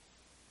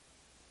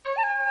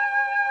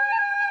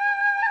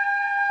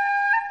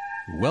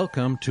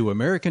Welcome to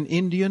American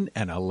Indian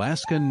and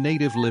Alaska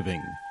Native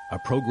Living, a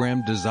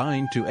program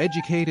designed to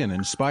educate and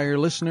inspire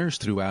listeners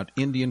throughout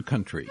Indian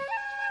country.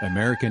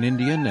 American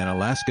Indian and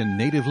Alaska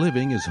Native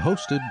Living is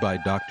hosted by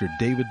Dr.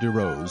 David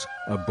DeRose,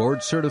 a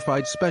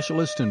board-certified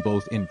specialist in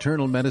both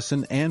internal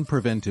medicine and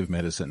preventive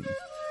medicine.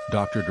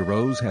 Dr.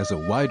 DeRose has a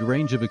wide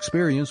range of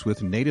experience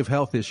with Native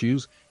health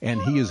issues,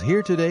 and he is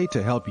here today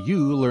to help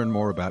you learn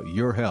more about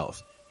your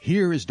health.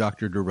 Here is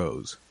Dr.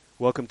 DeRose.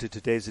 Welcome to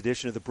today's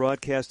edition of the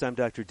broadcast. I'm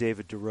Dr.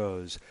 David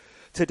DeRose.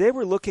 Today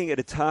we're looking at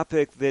a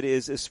topic that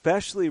is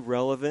especially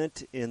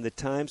relevant in the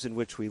times in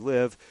which we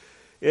live.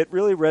 It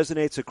really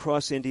resonates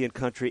across Indian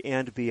country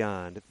and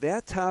beyond.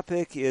 That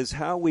topic is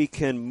how we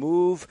can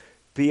move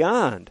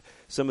beyond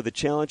some of the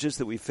challenges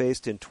that we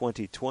faced in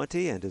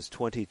 2020, and as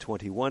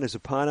 2021 is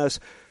upon us,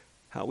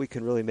 how we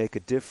can really make a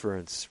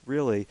difference,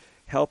 really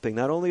helping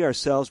not only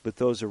ourselves but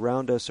those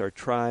around us, our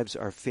tribes,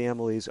 our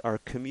families, our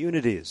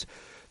communities.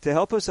 To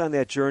help us on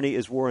that journey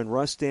is Warren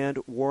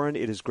Rustand. Warren,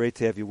 it is great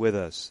to have you with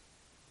us.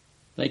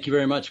 Thank you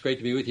very much. Great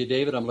to be with you,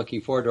 David. I'm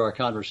looking forward to our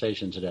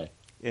conversation today.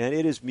 And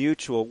it is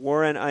mutual.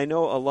 Warren, I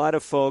know a lot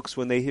of folks,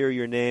 when they hear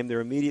your name, they're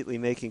immediately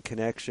making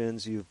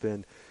connections. You've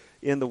been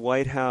in the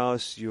White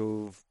House.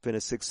 You've been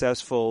a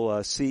successful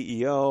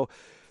CEO.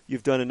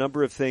 You've done a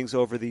number of things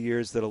over the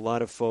years that a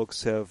lot of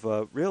folks have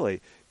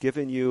really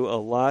given you a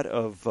lot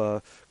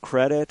of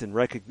credit and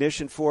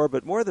recognition for.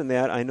 But more than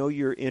that, I know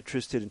you're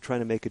interested in trying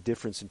to make a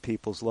difference in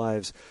people's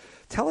lives.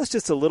 Tell us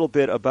just a little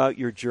bit about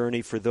your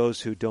journey for those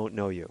who don't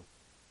know you.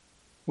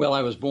 Well,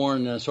 I was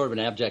born sort of in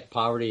abject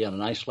poverty on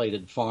an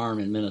isolated farm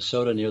in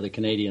Minnesota near the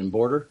Canadian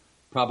border.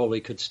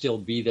 Probably could still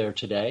be there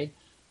today,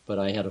 but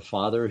I had a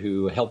father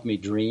who helped me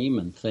dream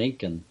and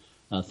think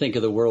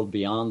of the world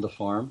beyond the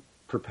farm,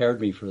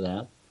 prepared me for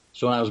that.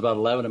 So when I was about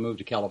 11, I moved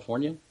to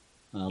California,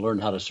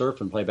 learned how to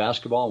surf and play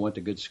basketball, went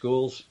to good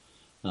schools,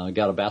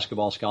 got a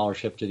basketball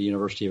scholarship to the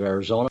University of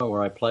Arizona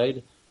where I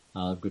played,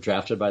 got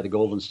drafted by the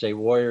Golden State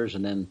Warriors,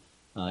 and then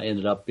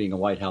ended up being a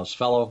White House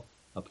fellow,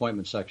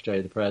 appointment secretary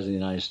to the President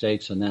of the United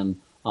States, and then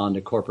on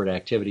to corporate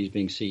activities,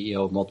 being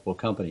CEO of multiple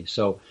companies.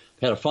 So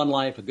had a fun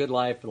life, a good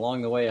life.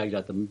 Along the way, I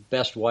got the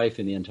best wife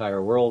in the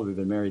entire world. We've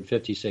been married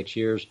 56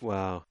 years.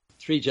 Wow.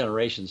 3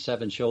 generations,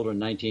 7 children,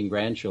 19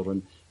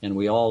 grandchildren, and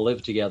we all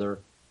live together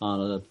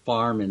on a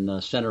farm in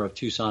the center of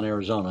Tucson,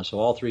 Arizona. So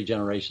all 3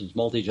 generations,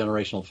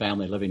 multi-generational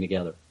family living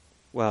together.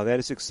 Wow, that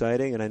is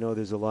exciting, and I know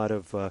there's a lot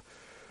of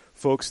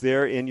folks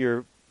there in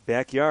your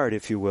backyard,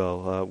 if you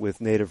will, with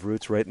Native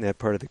roots right in that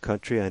part of the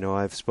country. I know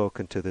I've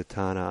spoken to the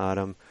Tana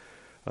Adam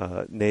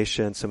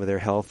Nation, some of their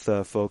health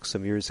folks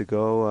some years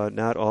ago,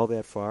 not all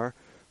that far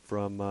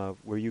from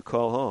where you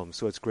call home.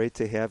 So it's great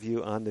to have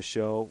you on the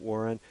show,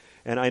 Warren.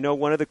 And I know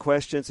one of the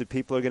questions that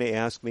people are going to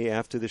ask me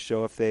after the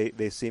show, if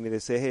they see me, they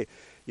say, hey,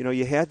 you know,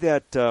 you had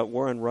that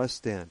Warren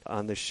Rustand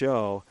on the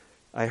show.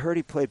 I heard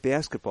he played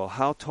basketball.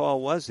 How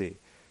tall was he?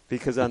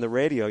 Because on the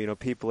radio, you know,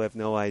 people have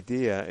no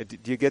idea.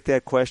 Do you get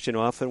that question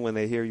often when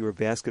they hear you were a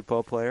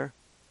basketball player?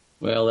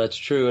 Well, that's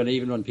true. And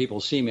even when people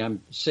see me,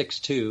 I'm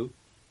 6'2".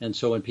 And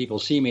so when people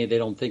see me, they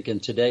don't think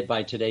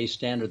by today's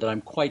standard that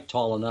I'm quite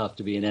tall enough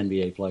to be an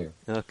NBA player.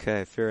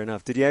 Okay, fair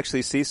enough. Did you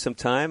actually see some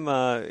time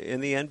in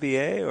the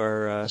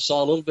NBA? I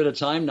saw a little bit of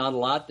time, not a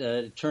lot.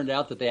 It turned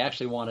out that they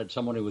actually wanted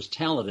someone who was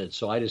talented,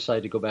 so I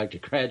decided to go back to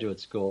graduate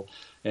school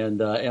and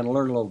learn a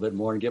little bit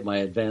more and get my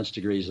advanced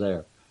degrees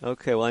there.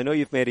 Okay, well, I know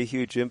you've made a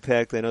huge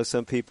impact. I know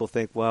some people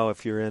think, wow,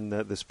 if you're in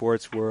the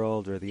sports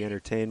world or the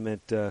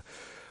entertainment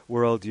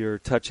world, you're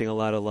touching a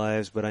lot of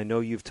lives, but I know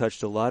you've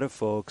touched a lot of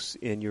folks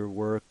in your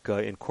work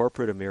in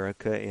corporate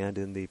America and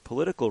in the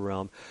political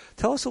realm.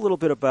 Tell us a little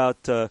bit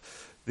about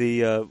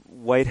the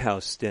White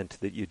House stint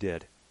that you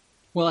did.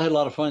 Well, I had a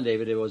lot of fun,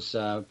 David. It was,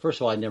 first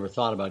of all, I'd never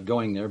thought about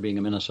going there, being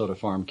a Minnesota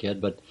farm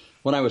kid, but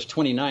when I was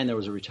 29, there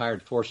was a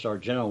retired 4-star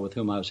general with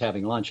whom I was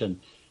having lunch, and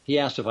he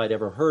asked if I'd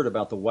ever heard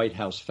about the White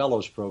House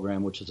Fellows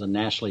Program, which is a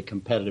nationally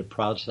competitive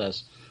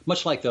process,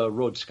 much like the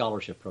Rhodes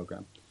Scholarship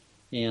Program,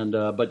 and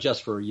but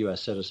just for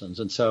U.S. citizens.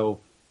 And so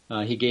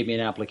he gave me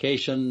an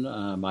application.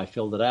 I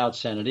filled it out,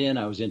 sent it in.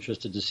 I was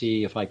interested to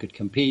see if I could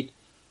compete.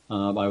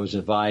 I was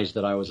advised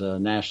that I was a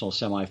national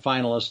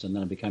semifinalist, and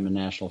then I became a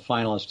national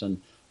finalist. And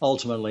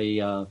ultimately,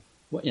 in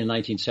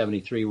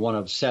 1973, one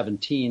of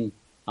 17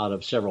 out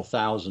of several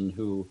thousand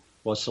who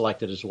was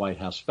selected as a White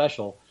House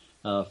special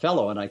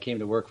fellow, and I came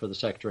to work for the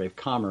Secretary of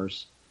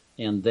Commerce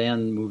and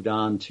then moved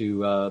on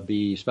to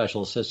be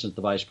special assistant to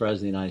the Vice President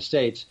of the United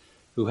States,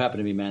 who happened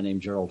to be a man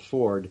named Gerald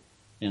Ford.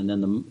 And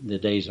then the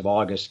days of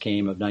August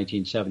came of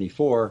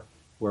 1974,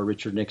 where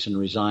Richard Nixon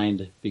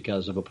resigned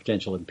because of a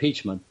potential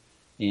impeachment.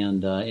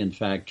 And in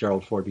fact,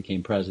 Gerald Ford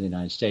became President of the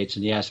United States,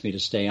 and he asked me to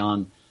stay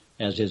on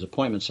as his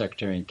appointment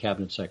secretary and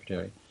cabinet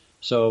secretary.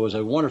 So it was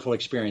a wonderful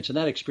experience, and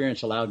that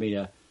experience allowed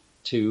me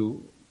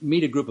to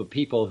meet a group of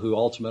people who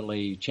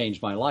ultimately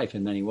changed my life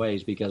in many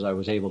ways, because I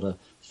was able to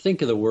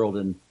think of the world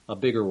in a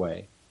bigger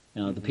way.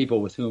 The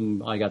people with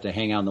whom I got to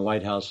hang out in the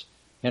White House: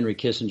 Henry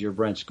Kissinger,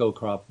 Brent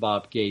Scowcroft,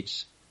 Bob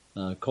Gates,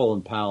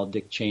 Colin Powell,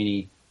 Dick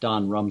Cheney,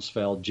 Don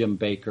Rumsfeld, Jim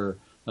Baker,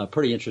 a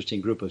pretty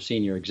interesting group of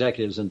senior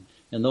executives, and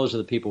those are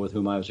the people with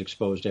whom I was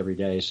exposed every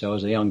day. So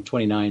as a young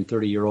 29,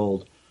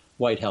 30-year-old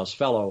White House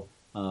fellow,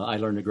 I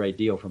learned a great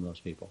deal from those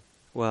people.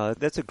 Well,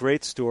 that's a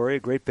great story, a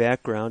great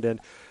background, and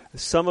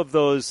some of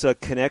those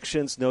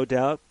connections, no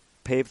doubt,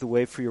 paved the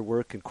way for your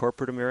work in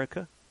corporate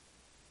America?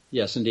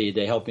 Yes, indeed.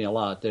 They helped me a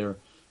lot.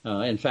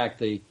 In fact,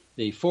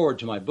 the foreword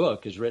to my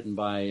book is written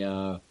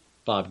by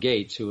Bob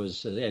Gates, who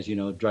was, as you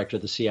know, director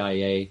of the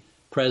CIA,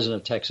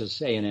 president of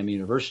Texas A&M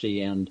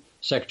University, and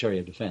Secretary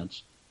of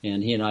Defense.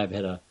 And he and I have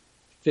had a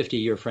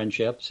 50-year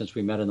friendship since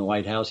we met in the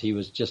White House. He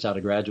was just out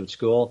of graduate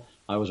school.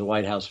 I was a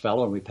White House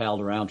fellow, and we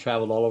palled around,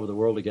 traveled all over the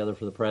world together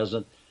for the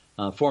president,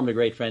 formed a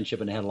great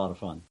friendship, and had a lot of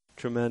fun.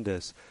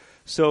 Tremendous.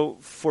 So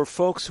for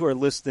folks who are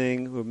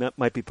listening who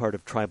might be part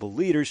of tribal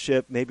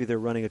leadership, maybe they're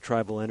running a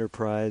tribal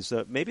enterprise,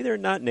 maybe they're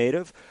not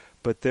native,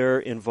 but they're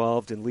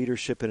involved in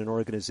leadership in an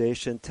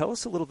organization. Tell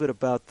us a little bit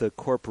about the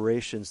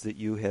corporations that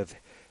you have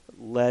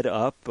led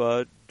up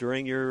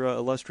during your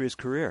illustrious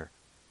career.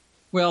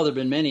 Well, there have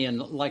been many, and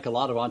like a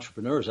lot of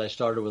entrepreneurs, I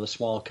started with a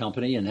small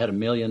company and had $1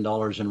 million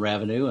in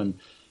revenue and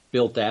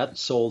built that,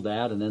 sold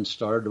that, and then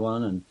started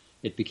one, and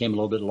it became a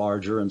little bit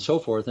larger and so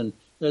forth. And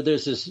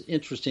there's this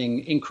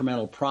interesting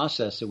incremental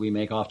process that we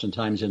make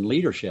oftentimes in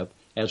leadership.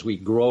 As we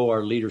grow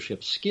our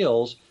leadership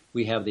skills,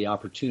 we have the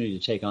opportunity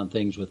to take on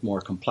things with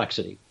more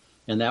complexity.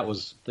 And that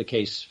was the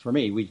case for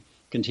me. We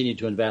continued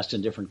to invest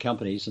in different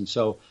companies. And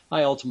so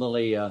we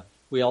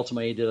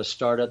ultimately did a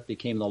startup,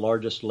 became the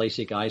largest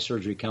LASIK eye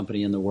surgery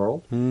company in the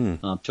world,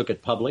 took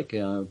it public,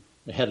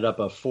 headed up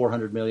a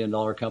 $400 million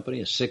company,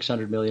 a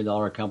 $600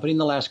 million company. And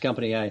the last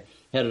company I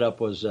headed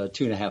up was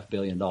 $2.5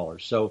 billion.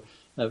 So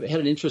I've had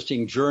an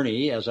interesting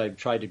journey as I've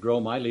tried to grow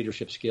my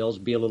leadership skills,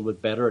 be a little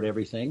bit better at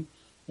everything,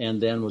 and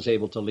then was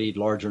able to lead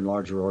larger and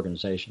larger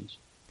organizations.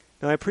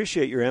 Now, I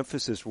appreciate your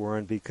emphasis,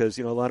 Warren, because,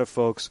 a lot of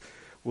folks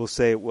will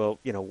say, well,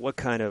 what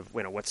kind of,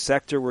 what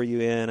sector were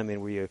you in? I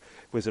mean,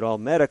 was it all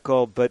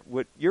medical? But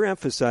what you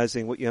emphasize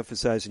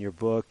in your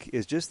book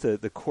is just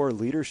the core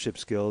leadership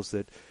skills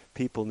that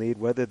people need,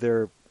 whether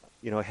they're,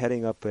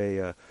 heading up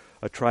a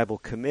tribal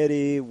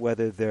committee,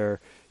 whether they're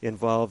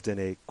involved in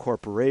a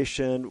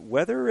corporation,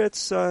 whether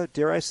it's,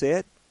 dare I say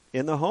it,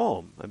 in the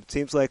home. It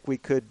seems like we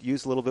could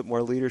use a little bit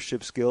more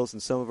leadership skills in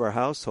some of our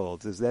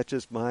households. Is that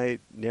just my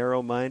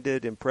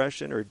narrow-minded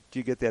impression, or do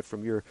you get that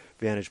from your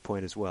vantage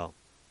point as well?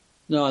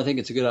 No, I think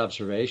it's a good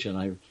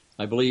observation.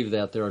 I believe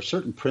that there are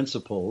certain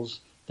principles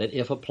that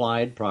if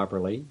applied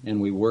properly and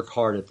we work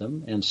hard at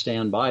them and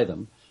stand by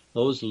them,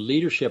 those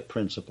leadership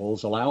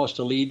principles allow us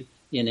to lead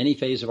in any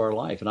phase of our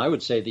life. And I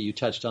would say that you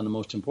touched on the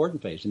most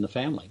important phase, in the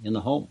family, in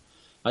the home.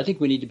 I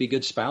think we need to be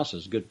good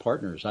spouses, good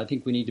partners. I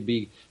think we need to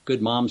be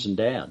good moms and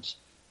dads.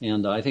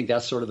 And I think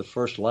that's sort of the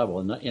first level.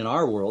 And in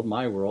our world,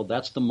 my world,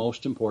 that's the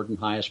most important,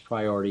 highest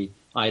priority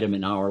item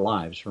in our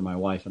lives for my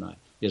wife and I,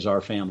 is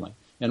our family.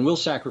 And we'll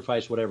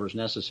sacrifice whatever is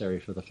necessary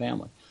for the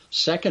family.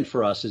 Second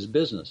for us is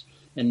business.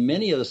 And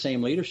many of the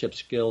same leadership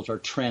skills are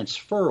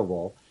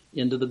transferable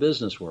into the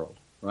business world,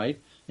 right?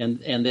 And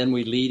then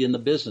we lead in the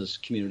business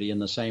community in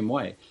the same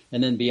way.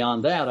 And then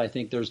beyond that, I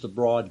think there's the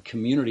broad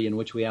community in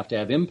which we have to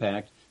have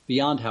impact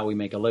beyond how we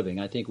make a living.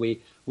 I think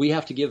we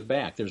have to give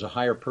back. There's a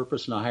higher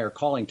purpose and a higher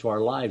calling to our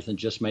lives than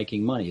just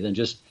making money, than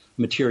just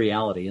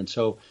materiality. And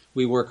so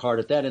we work hard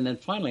at that. And then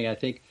finally, I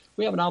think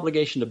we have an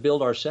obligation to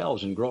build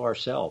ourselves and grow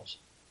ourselves,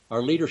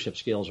 our leadership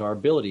skills, our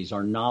abilities,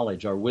 our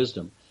knowledge, our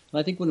wisdom. And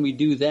I think when we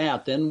do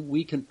that, then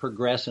we can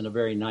progress in a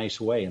very nice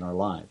way in our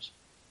lives.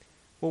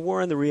 Well,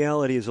 Warren, the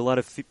reality is a lot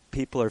of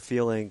people are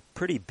feeling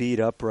pretty beat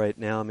up right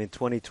now. I mean,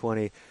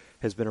 2020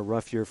 has been a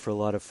rough year for a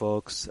lot of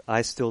folks.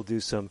 I still do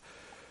some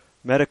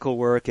medical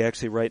work.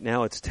 Actually, right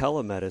now it's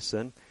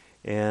telemedicine,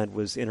 and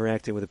was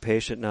interacting with a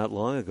patient not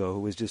long ago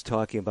who was just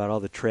talking about all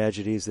the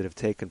tragedies that have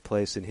taken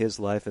place in his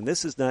life. And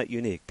this is not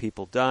unique.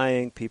 People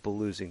dying, people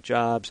losing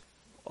jobs,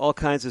 all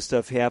kinds of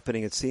stuff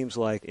happening, it seems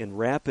like, in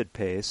rapid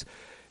pace.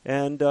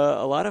 And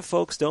a lot of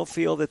folks don't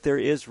feel that there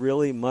is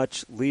really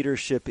much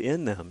leadership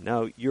in them.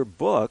 Now, your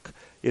book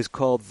is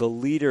called The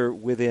Leader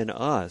Within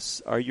Us.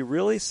 Are you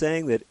really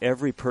saying that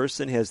every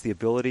person has the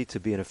ability to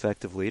be an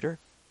effective leader?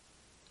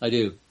 I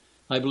do.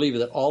 I believe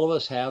that all of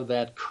us have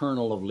that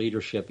kernel of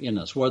leadership in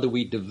us. Whether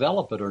we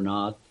develop it or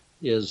not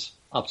is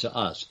up to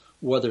us.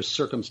 Whether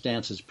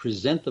circumstances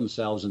present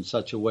themselves in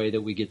such a way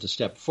that we get to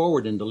step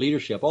forward into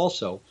leadership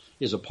also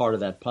is a part of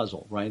that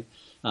puzzle, right?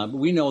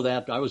 We know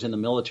that. I was in the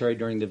military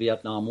during the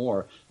Vietnam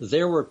War.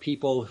 There were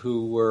people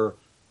who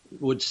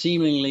would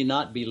seemingly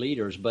not be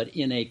leaders, but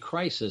in a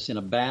crisis, in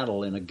a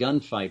battle, in a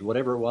gunfight,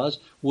 whatever it was,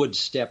 would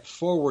step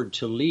forward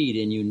to lead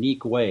in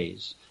unique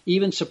ways,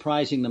 even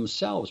surprising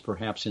themselves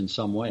perhaps in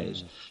some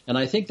ways. And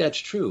I think that's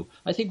true.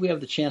 I think we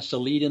have the chance to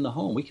lead in the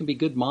home. We can be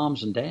good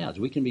moms and dads.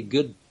 We can be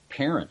good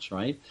parents,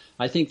 right?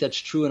 I think that's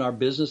true in our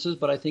businesses,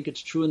 but I think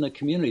it's true in the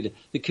community.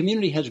 The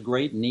community has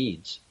great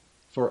needs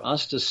for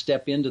us to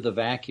step into the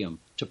vacuum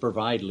to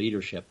provide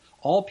leadership.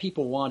 All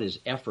people want is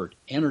effort,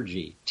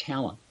 energy,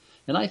 talent.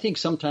 And I think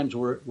sometimes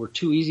we're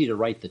too easy to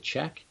write the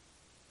check.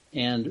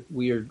 and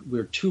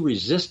we're too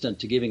resistant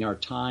to giving our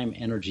time,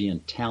 energy,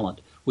 and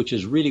talent, which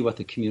is really what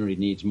the community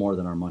needs more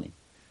than our money.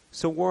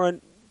 So,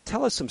 Warren,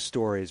 tell us some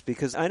stories,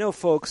 because I know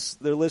folks,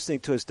 they're listening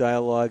to us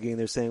dialoguing,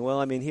 they're saying, well,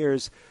 I mean,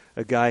 here's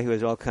a guy who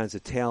has all kinds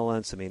of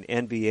talents. I mean,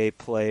 NBA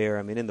player,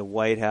 I mean, in the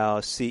White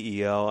House,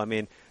 CEO. I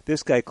mean,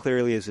 this guy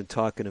clearly isn't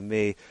talking to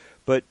me.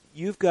 But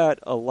you've got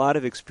a lot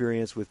of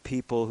experience with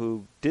people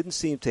who didn't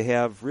seem to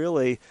have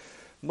really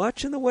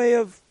much in the way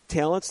of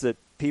talents that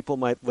people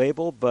might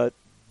label, but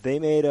they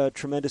made a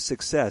tremendous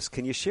success.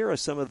 Can you share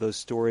us some of those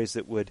stories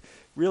that would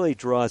really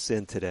draw us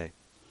in today?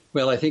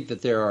 Well, I think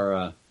that there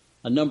are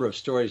a number of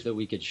stories that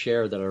we could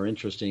share that are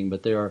interesting,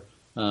 but there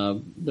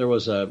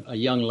was a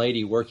young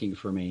lady working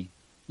for me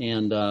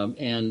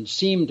and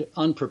seemed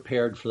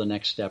unprepared for the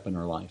next step in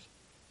her life.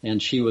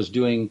 And she was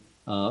doing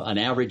an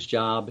average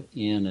job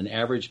in an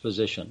average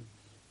position.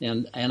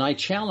 And I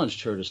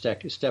challenged her to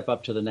step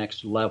up to the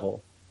next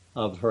level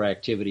of her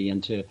activity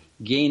and to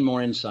gain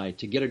more insight,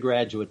 to get a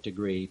graduate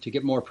degree, to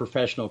get more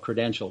professional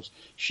credentials.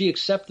 She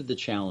accepted the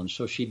challenge,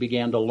 so she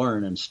began to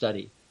learn and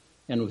study.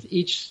 And with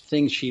each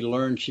thing she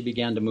learned, she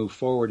began to move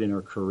forward in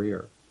her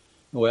career.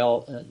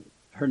 Well,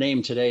 her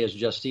name today is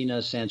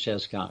Justina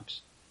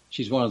Sanchez-Cox.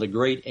 She's one of the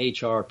great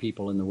HR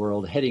people in the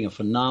world, heading a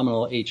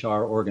phenomenal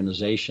HR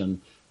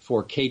organization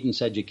for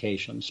Cadence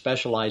Education,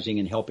 specializing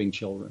in helping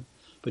children.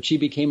 But she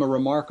became a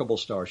remarkable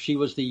star. She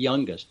was the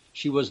youngest.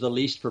 She was the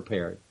least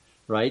prepared,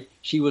 right?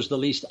 She was the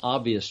least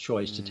obvious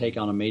choice to take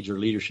on a major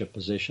leadership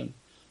position.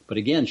 But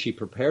again, she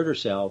prepared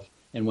herself,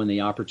 and when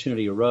the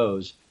opportunity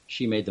arose,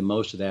 she made the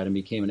most of that and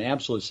became an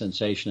absolute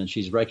sensation, and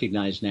she's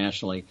recognized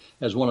nationally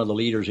as one of the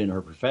leaders in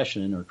her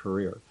profession, in her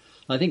career.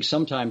 I think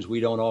sometimes we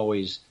don't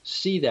always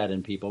see that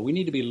in people. We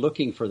need to be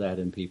looking for that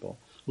in people,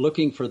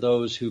 looking for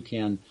those who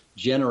can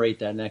generate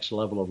that next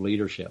level of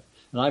leadership.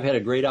 And I've had a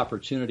great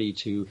opportunity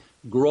to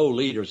grow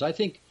leaders. I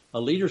think a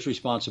leader's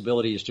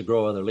responsibility is to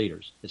grow other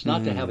leaders. It's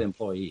not to have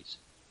employees,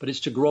 but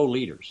it's to grow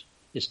leaders.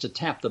 It's to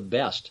tap the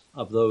best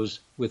of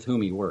those with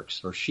whom he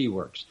works or she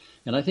works.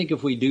 And I think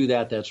if we do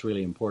that, that's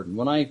really important.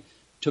 When I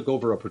took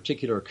over a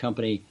particular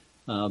company,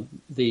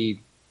 the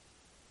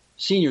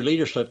senior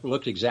leadership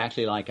looked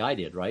exactly like I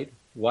did, right?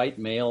 White,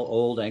 male,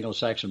 old,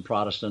 Anglo-Saxon,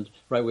 Protestant,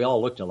 right? We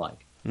all looked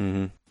alike.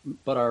 Mm-hmm.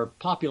 But our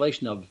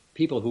population of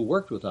people who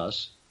worked with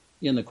us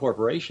in the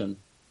corporation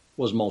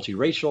was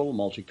multiracial,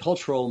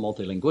 multicultural,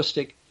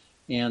 multilinguistic,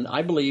 and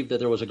I believed that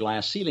there was a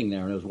glass ceiling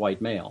there, and it was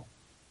white male.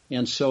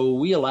 And so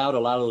we allowed a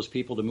lot of those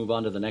people to move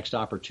on to the next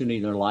opportunity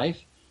in their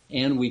life,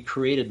 and we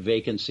created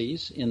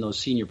vacancies in those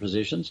senior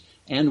positions,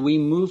 and we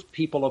moved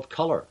people of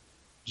color,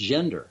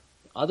 gender,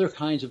 other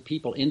kinds of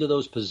people into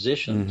those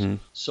positions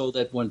so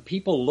that when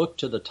people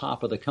looked to the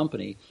top of the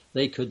company,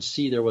 they could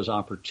see there was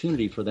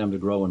opportunity for them to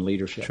grow in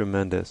leadership.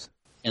 Tremendous.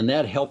 And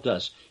that helped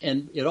us.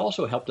 And it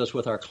also helped us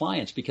with our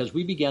clients because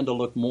we began to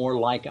look more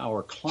like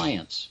our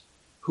clients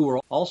who are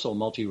also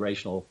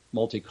multiracial,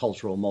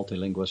 multicultural,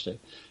 multilinguistic.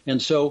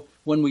 And so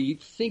when we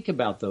think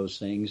about those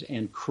things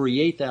and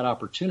create that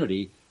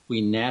opportunity,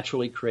 we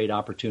naturally create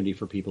opportunity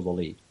for people to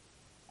lead.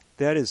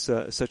 That is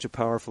such a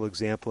powerful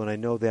example, and I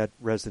know that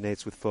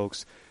resonates with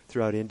folks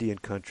throughout Indian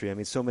country. I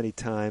mean, so many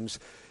times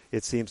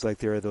it seems like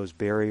there are those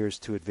barriers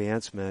to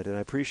advancement, and I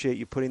appreciate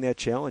you putting that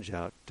challenge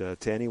out to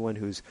anyone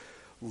who's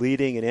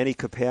leading in any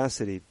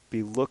capacity.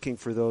 Be looking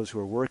for those who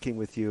are working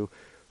with you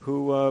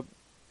who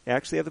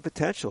actually have the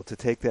potential to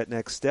take that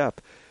next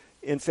step.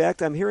 In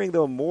fact, I'm hearing,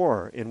 though,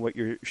 more in what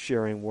you're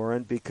sharing,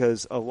 Warren,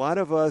 because a lot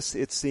of us,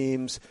 it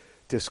seems,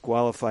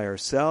 disqualify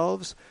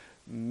ourselves.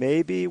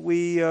 Maybe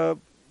we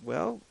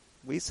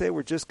say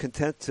we're just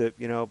content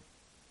to,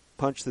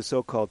 punch the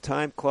so-called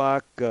time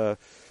clock, do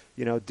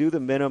the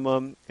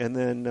minimum, and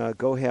then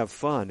go have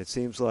fun. It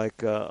seems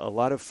like a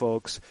lot of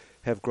folks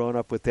have grown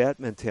up with that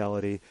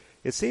mentality.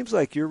 It seems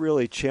like you're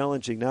really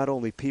challenging not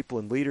only people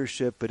in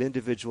leadership, but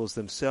individuals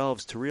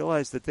themselves to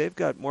realize that they've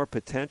got more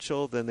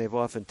potential than they've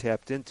often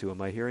tapped into.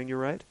 Am I hearing you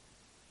right?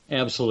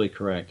 Absolutely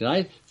correct. And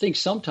I think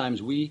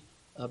sometimes we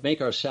make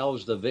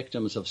ourselves the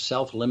victims of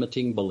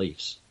self-limiting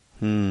beliefs.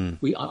 I'm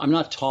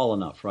not tall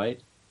enough,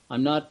 right?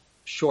 I'm not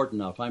short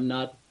enough. I'm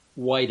not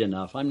white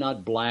enough. I'm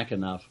not black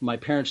enough. My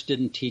parents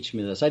didn't teach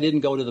me this. I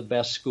didn't go to the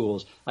best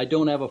schools. I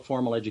don't have a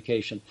formal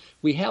education.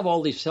 We have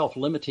all these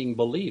self-limiting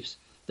beliefs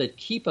that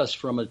keep us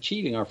from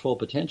achieving our full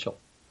potential.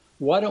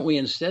 Why don't we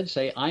instead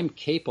say, I'm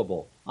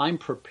capable, I'm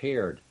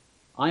prepared,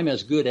 I'm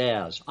as good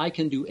as, I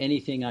can do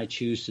anything I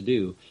choose to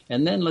do,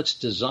 and then let's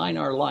design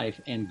our life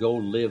and go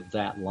live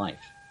that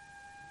life.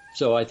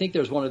 So I think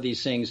there's one of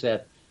these things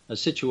that a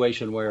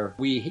situation where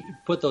we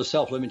put those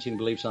self-limiting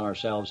beliefs on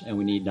ourselves and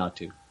we need not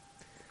to.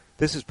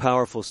 This is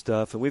powerful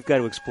stuff, and we've got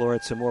to explore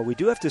it some more. We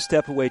do have to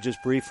step away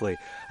just briefly.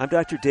 I'm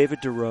Dr. David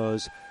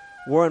DeRose.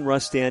 Warren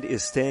Rustand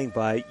is staying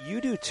by.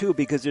 You do too,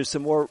 because there's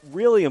some more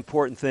really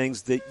important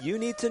things that you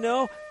need to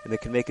know and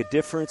that can make a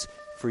difference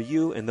for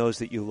you and those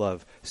that you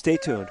love. Stay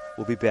tuned.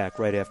 We'll be back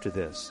right after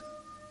this.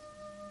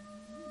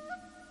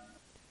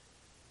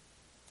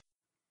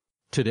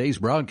 Today's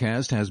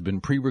broadcast has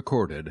been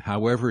pre-recorded.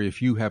 However,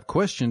 if you have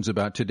questions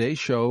about today's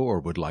show or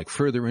would like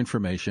further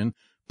information,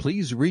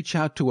 please reach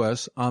out to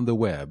us on the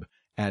web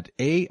at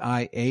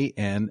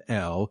AIANL.org.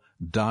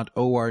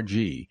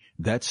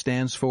 That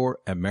stands for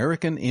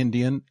American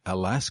Indian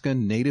Alaska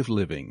Native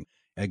Living.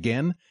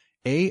 Again,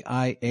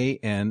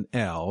 AIANL.org.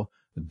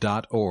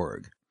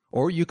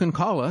 Or you can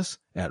call us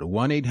at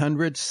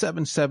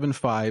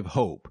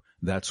 1-800-775-HOPE.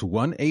 That's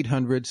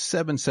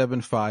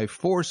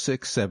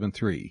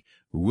 1-800-775-4673.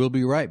 We'll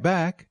be right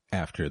back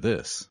after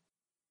this.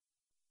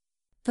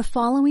 The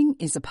following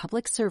is a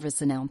public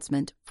service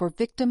announcement for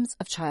victims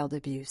of child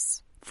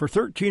abuse. For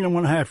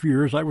 13.5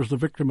 years, I was the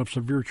victim of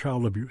severe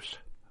child abuse.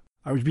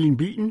 I was being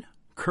beaten,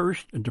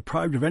 cursed, and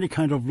deprived of any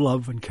kind of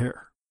love and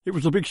care. It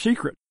was a big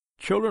secret.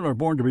 Children are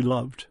born to be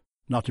loved,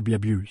 not to be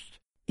abused.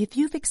 If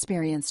you've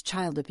experienced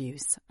child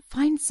abuse,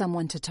 find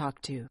someone to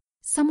talk to,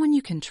 someone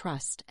you can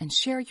trust, and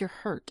share your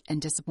hurt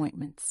and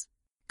disappointments.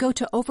 Go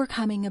to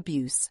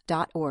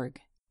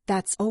overcomingabuse.org.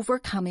 That's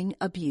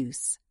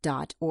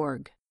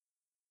overcomingabuse.org.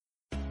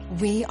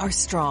 We are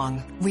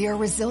strong, we are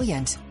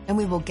resilient, and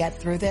we will get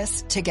through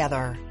this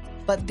together.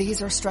 But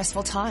these are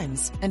stressful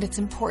times, and it's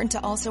important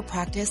to also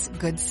practice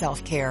good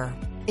self-care.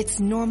 It's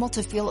normal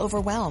to feel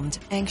overwhelmed,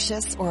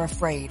 anxious, or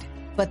afraid,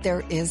 but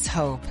there is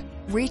hope.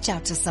 Reach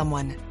out to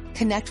someone,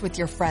 connect with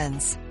your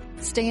friends,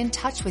 stay in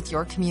touch with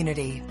your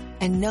community,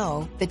 and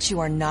know that you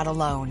are not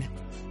alone.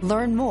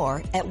 Learn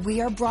more at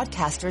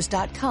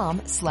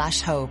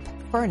wearebroadcasters.com/hope.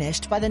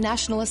 Furnished by the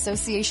National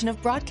Association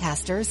of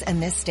Broadcasters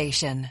and this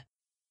station.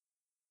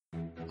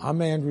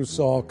 I'm Andrew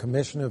Saul,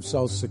 Commissioner of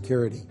Social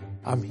Security.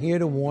 I'm here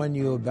to warn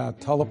you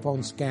about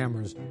telephone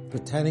scammers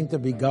pretending to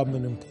be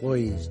government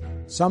employees.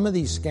 Some of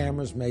these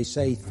scammers may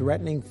say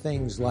threatening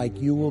things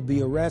like you will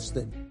be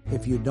arrested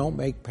if you don't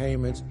make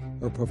payments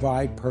or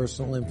provide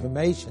personal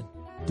information.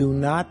 Do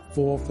not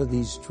fall for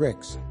these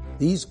tricks.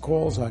 These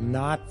calls are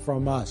not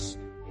from us.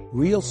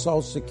 Real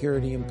Social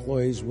Security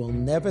employees will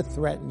never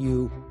threaten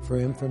you for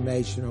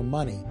information or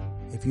money.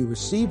 If you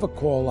receive a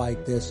call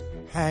like this,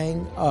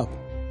 hang up.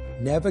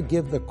 Never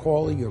give the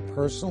caller your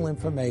personal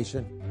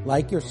information,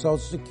 like your Social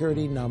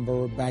Security number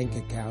or bank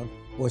account,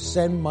 or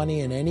send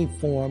money in any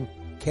form,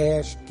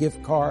 cash,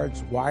 gift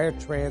cards, wire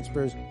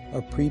transfers,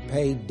 or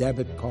prepaid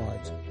debit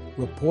cards.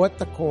 Report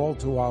the call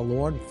to our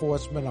law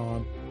enforcement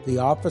arm, the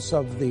Office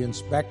of the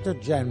Inspector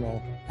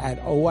General, at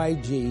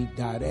oig.ssa.gov.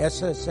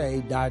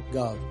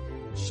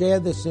 Share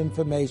this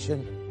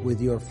information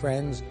with your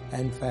friends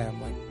and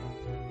family.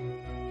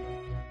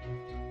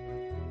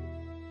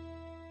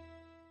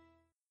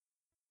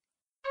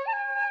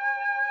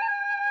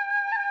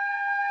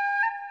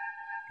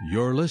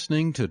 You're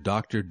listening to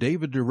Dr.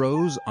 David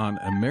DeRose on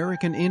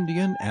American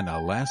Indian and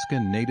Alaska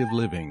Native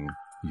Living.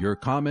 Your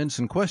comments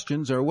and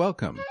questions are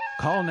welcome.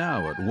 Call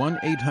now at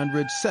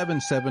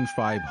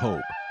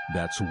 1-800-775-HOPE.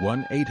 That's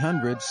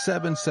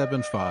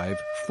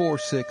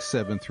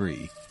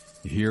 1-800-775-4673.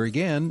 Here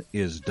again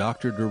is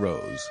Dr.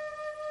 DeRose.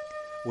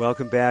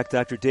 Welcome back.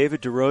 Dr.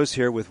 David DeRose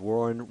here with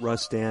Warren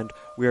Rustand.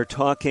 We are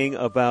talking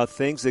about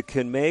things that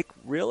can make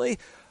really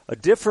a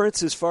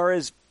difference as far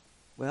as,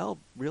 well,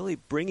 really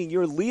bringing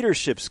your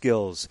leadership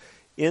skills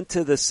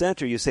into the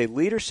center. You say,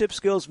 leadership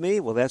skills, me?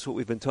 Well, that's what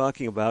we've been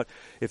talking about.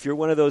 If you're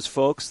one of those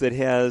folks that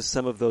has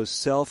some of those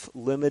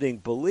self-limiting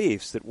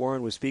beliefs that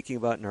Warren was speaking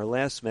about in our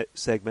last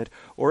segment,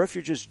 or if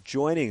you're just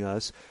joining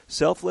us,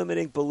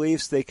 self-limiting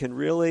beliefs, they can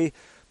really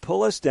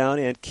pull us down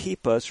and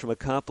keep us from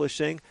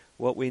accomplishing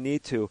what we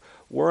need to.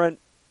 Warren,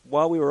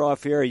 while we were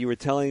off air, you were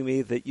telling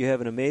me that you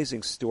have an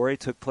amazing story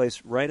took place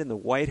right in the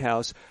White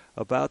House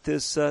about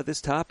this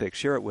topic.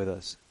 Share it with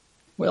us.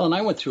 Well, and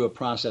I went through a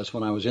process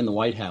when I was in the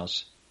White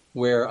House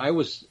where I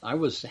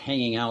was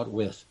hanging out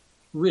with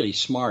really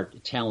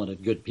smart,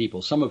 talented, good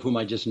people, some of whom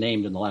I just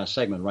named in the last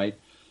segment, right?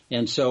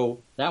 And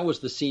so that was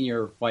the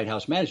senior White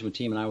House management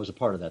team, and I was a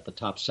part of that, the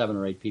top 7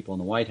 or 8 people in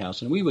the White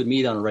House. And we would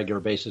meet on a regular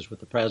basis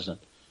with the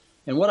president.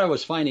 And what I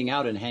was finding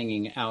out in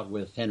hanging out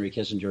with Henry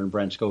Kissinger and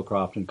Brent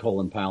Scowcroft and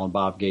Colin Powell and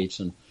Bob Gates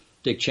and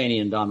Dick Cheney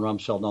and Don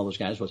Rumsfeld and all those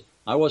guys was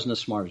I wasn't as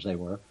smart as they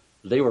were.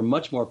 They were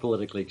much more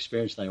politically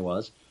experienced than I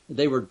was.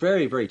 They were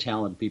very, very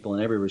talented people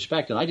in every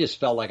respect, and I just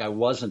felt like I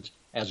wasn't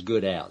as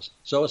good as.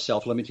 So a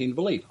self-limiting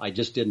belief. I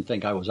just didn't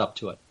think I was up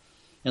to it.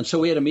 And so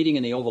we had a meeting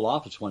in the Oval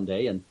Office one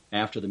day, and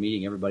after the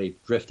meeting, everybody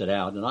drifted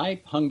out, and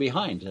I hung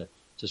behind to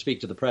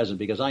speak to the president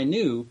because I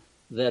knew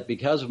that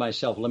because of my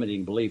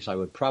self-limiting beliefs, I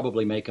would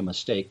probably make a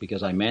mistake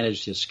because I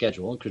managed his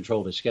schedule and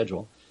controlled his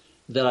schedule,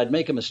 that I'd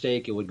make a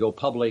mistake, it would go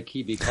public,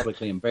 he'd be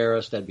publicly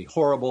embarrassed, that'd be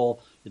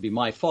horrible, it'd be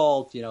my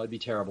fault, it'd be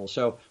terrible.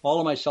 So all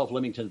of my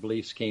self-limiting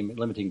beliefs came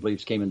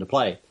into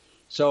play.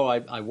 So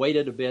I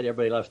waited a bit,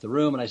 everybody left the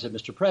room, and I said,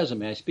 Mr. President,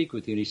 may I speak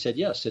with you? And he said,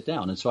 yes, sit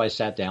down. And so I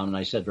sat down, and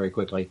I said very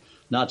quickly,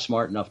 not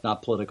smart enough,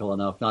 not political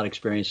enough, not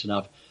experienced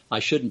enough, I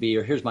shouldn't be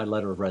here, here's my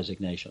letter of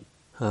resignation.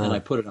 And I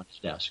put it on his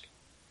desk.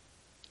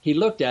 He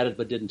looked at it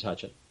but didn't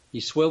touch it. He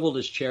swiveled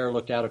his chair,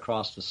 looked out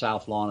across the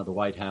south lawn of the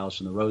White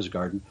House and the Rose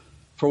Garden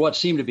for what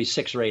seemed to be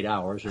 6 or 8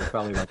 hours, or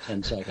probably about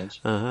 10 seconds.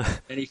 And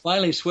he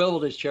finally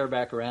swiveled his chair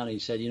back around and he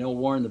said,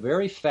 Warren, the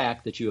very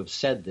fact that you have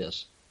said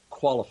this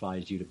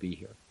qualifies you to be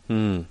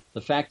here.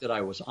 The fact that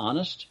I was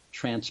honest,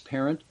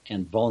 transparent,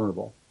 and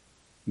vulnerable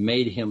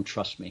made him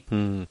trust me.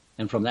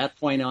 And from that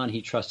point on,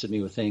 he trusted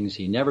me with things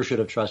he never should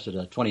have trusted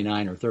a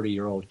 29 or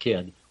 30-year-old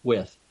kid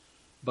with.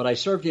 But I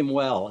served him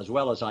well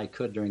as I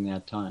could during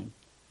that time.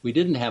 We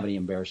didn't have any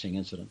embarrassing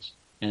incidents.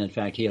 And in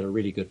fact, he had a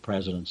really good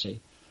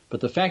presidency. But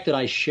the fact that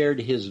I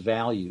shared his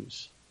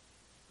values,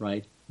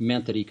 right,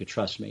 meant that he could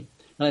trust me.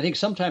 And I think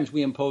sometimes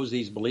we impose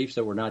these beliefs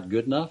that we're not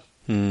good enough,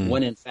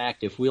 when in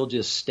fact, if we'll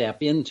just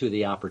step into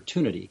the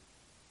opportunity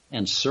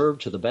and serve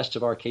to the best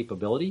of our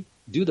capability,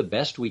 do the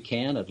best we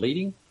can at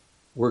leading,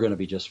 we're going to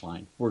be just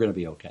fine. We're going to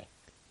be okay.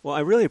 Well, I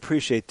really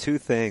appreciate two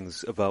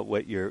things about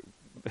what you're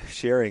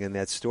sharing in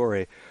that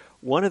story.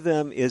 One of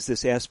them is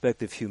this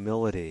aspect of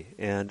humility.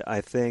 And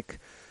I think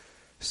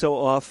so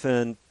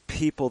often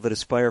people that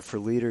aspire for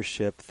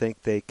leadership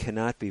think they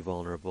cannot be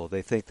vulnerable.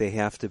 They think they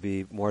have to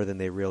be more than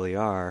they really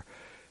are.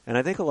 And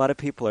I think a lot of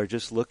people are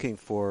just looking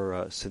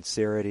for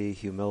sincerity,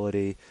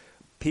 humility,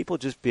 people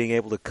just being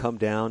able to come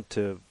down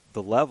to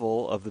the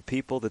level of the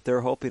people that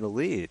they're hoping to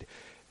lead.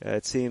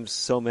 It seems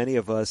so many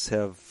of us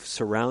have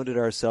surrounded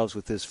ourselves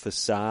with this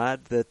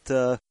facade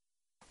that,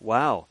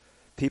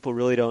 people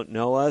really don't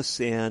know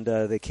us and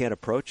they can't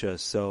approach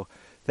us. So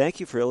thank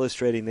you for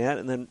illustrating that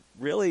and then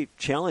really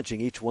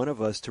challenging each one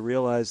of us to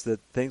realize that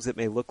things that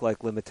may look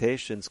like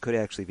limitations could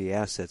actually be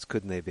assets,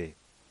 couldn't they be?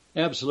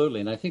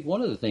 Absolutely. And I think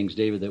one of the things,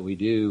 David, that we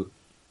do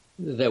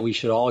that we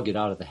should all get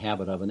out of the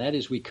habit of, and that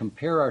is we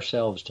compare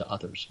ourselves to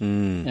others.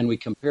 And we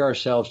compare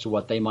ourselves to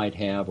what they might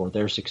have or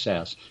their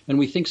success. And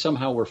we think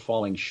somehow we're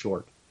falling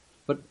short.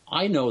 But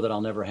I know that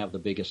I'll never have the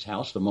biggest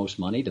house, the most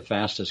money, the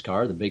fastest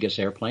car, the biggest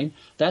airplane.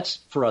 That's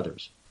for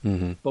others.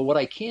 But what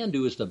I can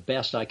do is the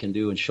best I can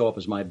do and show up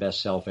as my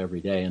best self every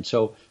day. And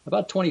so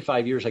about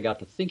 25 years I got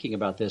to thinking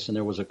about this, and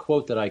there was a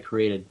quote that I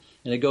created,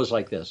 and it goes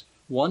like this: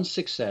 one's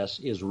success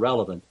is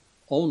relevant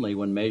only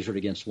when measured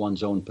against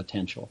one's own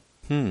potential.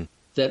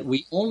 That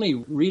we only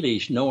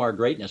really know our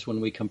greatness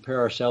when we compare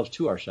ourselves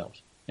to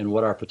ourselves and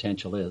what our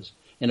potential is.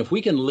 And if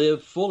we can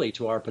live fully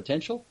to our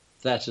potential,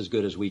 that's as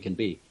good as we can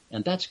be.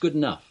 And that's good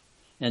enough.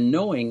 And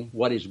knowing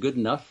what is good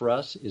enough for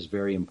us is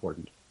very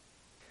important.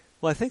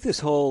 Well, I think this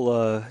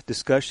whole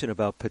discussion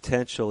about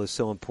potential is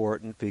so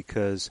important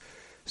because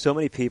so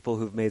many people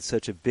who've made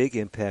such a big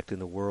impact in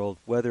the world,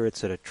 whether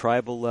it's at a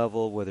tribal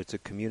level, whether it's a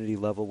community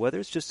level, whether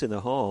it's just in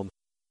the home,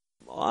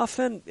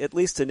 often, at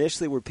least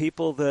initially, were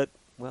people that,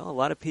 well, a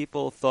lot of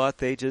people thought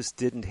they just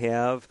didn't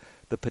have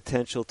the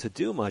potential to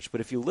do much.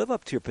 But if you live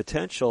up to your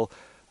potential,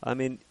 I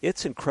mean,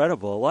 it's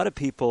incredible. A lot of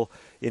people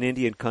in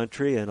Indian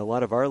country and a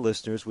lot of our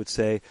listeners would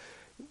say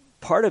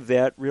part of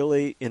that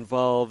really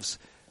involves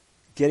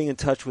getting in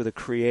touch with a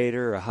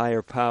creator, a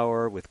higher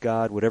power, with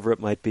God, whatever it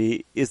might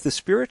be. Is the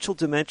spiritual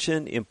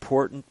dimension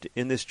important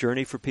in this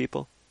journey for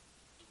people?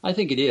 I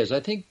think it is. I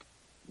think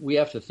we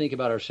have to think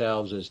about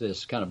ourselves as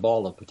this kind of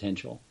ball of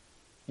potential.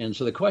 And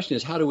so the question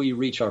is, how do we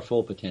reach our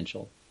full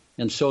potential?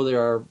 And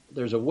so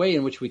there's a way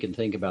in which we can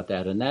think about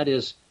that, and that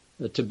is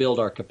to build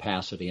our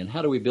capacity. And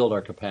how do we build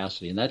our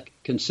capacity? And that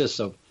consists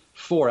of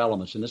 4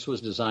 elements. And this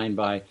was designed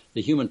by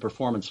the Human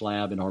Performance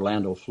Lab in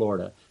Orlando,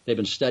 Florida. They've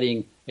been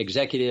studying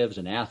executives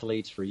and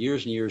athletes for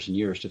years and years and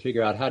years to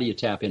figure out how do you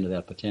tap into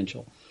that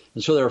potential.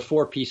 And so there are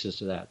 4 pieces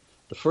to that.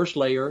 The first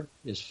layer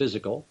is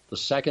physical. The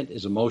second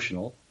is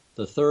emotional.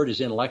 The third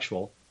is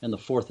intellectual. And the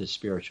fourth is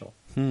spiritual.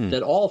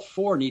 That all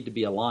 4 need to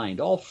be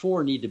aligned. All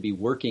 4 need to be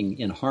working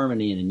in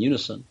harmony and in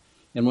unison.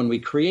 And when we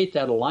create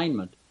that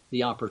alignment,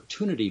 the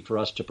opportunity for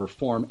us to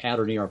perform at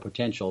or near our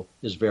potential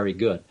is very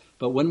good.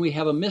 But when we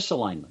have a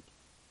misalignment,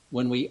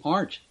 when we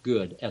aren't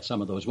good at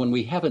some of those, when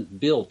we haven't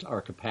built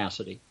our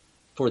capacity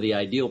for the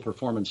ideal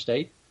performance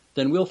state,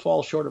 then we'll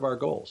fall short of our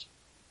goals.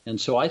 And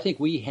so I think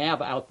we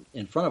have out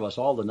in front of us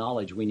all the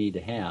knowledge we need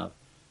to have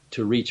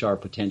to reach our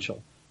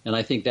potential. And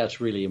I think that's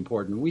really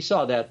important. We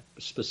saw that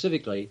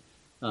specifically.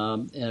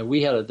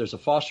 There's a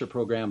foster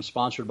program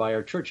sponsored by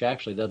our church,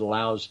 actually, that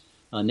allows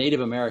Native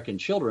American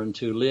children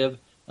to live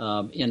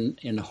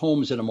in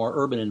homes in a more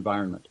urban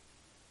environment.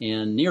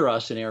 And near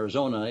us in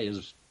Arizona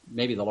is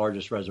maybe the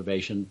largest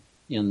reservation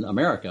in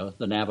America,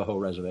 the Navajo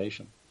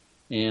Reservation.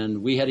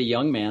 And we had a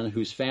young man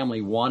whose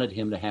family wanted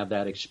him to have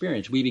that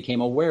experience. We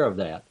became aware of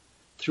that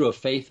through a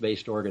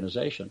faith-based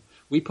organization.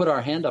 We put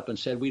our hand up and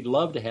said, we'd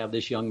love to have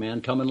this young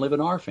man come and live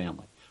in our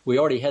family. We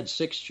already had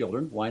 6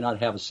 children. Why not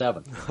have a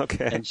 7th?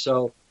 Okay.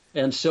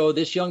 And so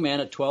this young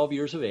man at 12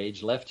 years of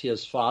age left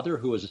his father,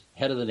 who was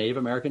head of the Native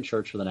American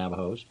Church for the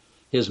Navajos,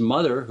 his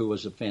mother, who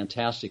was a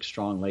fantastic,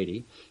 strong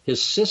lady, his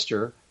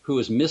sister, who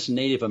was Miss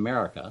Native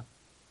America,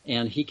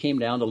 and he came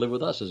down to live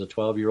with us as a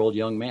 12-year-old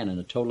young man in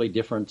a totally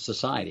different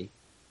society.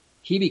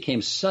 He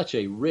became such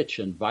a rich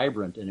and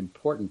vibrant and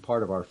important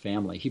part of our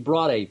family. He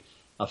brought a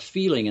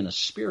feeling and a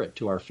spirit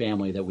to our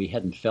family that we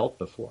hadn't felt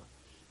before.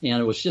 And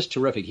it was just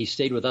terrific. He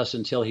stayed with us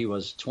until he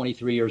was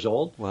 23 years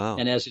old. Wow.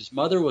 And as his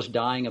mother was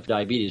dying of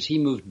diabetes, he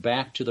moved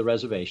back to the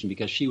reservation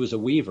because she was a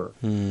weaver.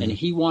 And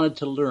he wanted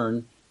to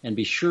learn and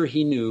be sure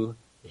he knew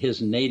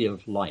his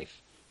native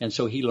life. And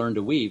so he learned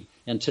to weave.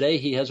 And today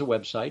he has a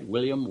website,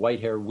 William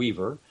Whitehair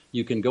Weaver.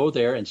 You can go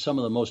there, and some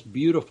of the most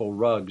beautiful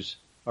rugs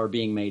are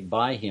being made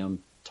by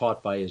him,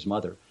 taught by his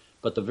mother.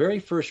 But the very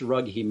first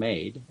rug he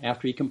made,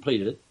 after he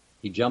completed it,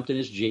 he jumped in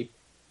his Jeep,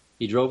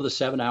 he drove the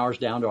 7 hours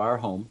down to our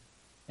home,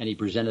 and he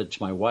presented it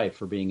to my wife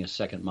for being his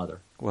second mother.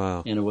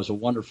 Wow. And it was a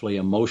wonderfully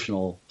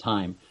emotional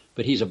time.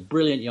 But he's a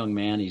brilliant young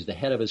man. He's the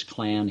head of his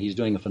clan. He's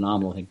doing a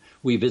phenomenal thing.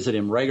 We visit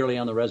him regularly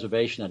on the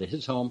reservation at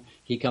his home.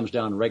 He comes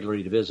down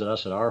regularly to visit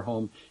us at our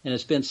home. And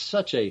it's been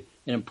such an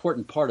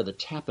important part of the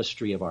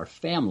tapestry of our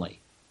family.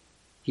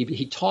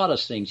 He taught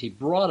us things. He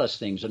brought us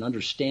things and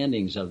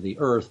understandings of the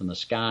earth and the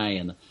sky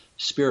and the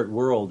spirit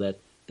world that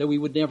we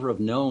would never have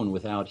known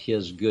without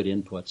his good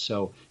input.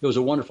 So it was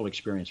a wonderful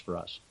experience for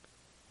us.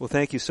 Well,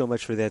 thank you so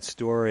much for that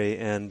story.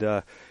 And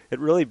it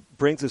really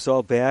brings us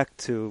all back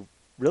to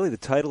really the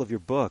title of your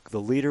book, The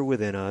Leader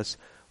Within Us,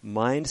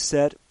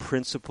 Mindset,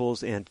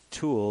 Principles, and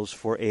Tools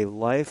for a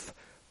Life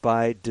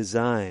by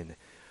Design.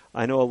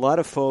 I know a lot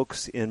of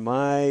folks in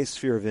my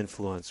sphere of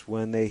influence,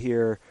 when they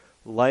hear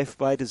life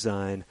by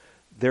design,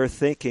 they're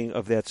thinking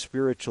of that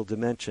spiritual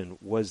dimension.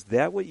 Was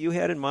that what you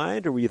had in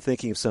mind, or were you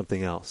thinking of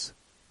something else?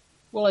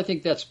 Well, I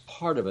think that's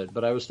part of it,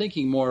 but I was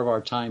thinking more of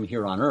our time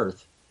here on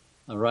Earth,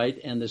 all right,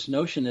 and this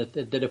notion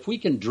that if we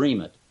can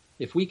dream it,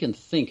 if we can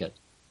think it,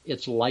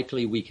 it's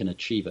likely we can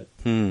achieve it.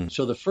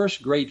 So the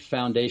first great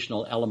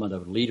foundational element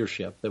of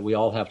leadership that we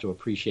all have to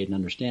appreciate and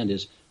understand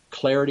is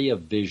clarity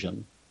of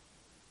vision.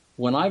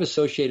 When I've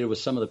associated with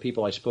some of the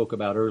people I spoke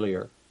about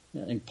earlier,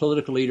 and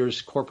political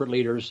leaders, corporate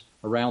leaders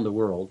around the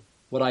world,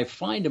 what I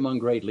find among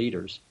great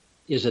leaders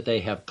is that they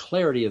have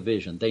clarity of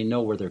vision. They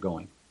know where they're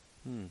going.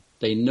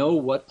 They know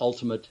what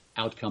ultimate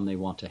outcome they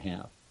want to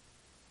have.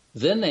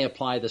 Then they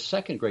apply the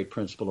second great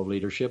principle of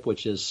leadership,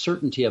 which is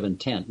certainty of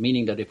intent,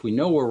 meaning that if we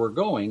know where we're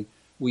going,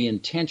 we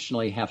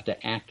intentionally have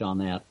to act on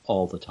that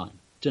all the time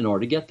in order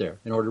to get there,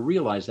 in order to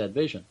realize that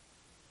vision.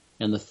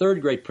 And the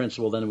third great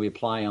principle then we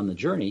apply on the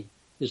journey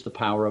is the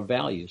power of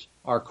values,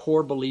 our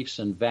core beliefs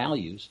and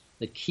values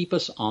that keep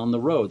us on the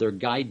road. They're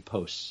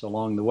guideposts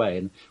along the way.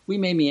 And we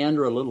may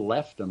meander a little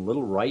left and a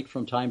little right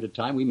from time to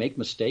time. We make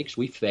mistakes.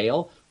 We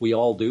fail. We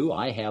all do.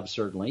 I have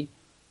certainly.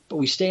 But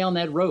we stay on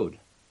that road,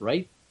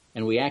 right?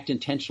 And we act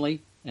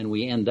intentionally, and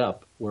we end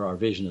up where our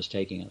vision is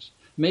taking us.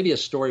 Maybe a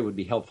story would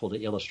be helpful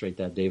to illustrate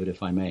that, David,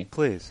 if I may.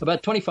 Please.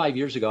 About 25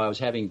 years ago, I was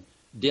having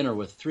dinner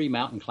with 3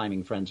 mountain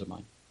climbing friends of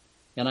mine.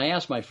 And I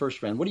asked my first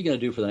friend, what are you going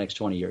to do for the next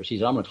 20 years? He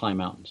said, I'm going to climb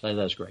mountains. I said,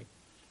 that's great.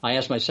 I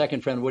asked my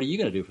second friend, what are you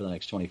going to do for the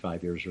next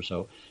 25 years or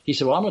so? He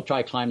said, well, I'm going to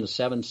try to climb the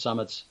 7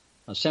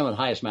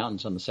 highest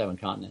mountains on the 7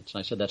 continents. And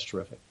I said, that's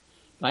terrific.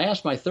 I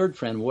asked my third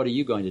friend, what are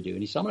you going to do? And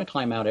he said, I'm going to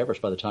climb Mount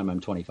Everest by the time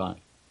I'm 25.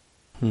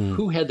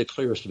 Who had the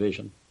clearest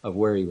vision of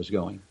where he was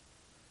going?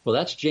 Well,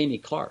 that's Jamie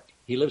Clark.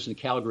 He lives in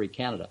Calgary,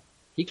 Canada.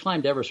 He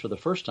climbed Everest for the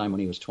first time when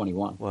he was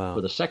 21,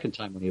 for the second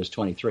time when he was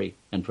 23,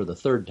 and for the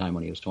third time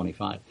when he was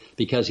 25,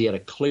 because he had a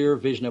clear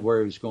vision of where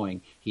he was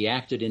going. He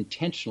acted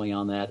intentionally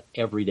on that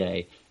every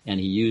day, and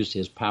he used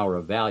his power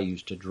of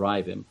values to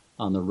drive him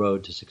on the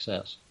road to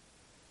success.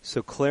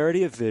 So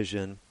clarity of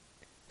vision,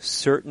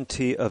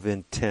 certainty of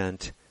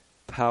intent,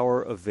 power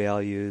of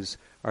values,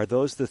 are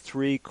those the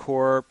 3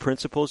 core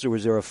principles, or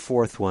was there a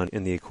fourth one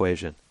in the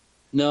equation?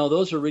 No,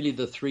 those are really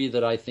the 3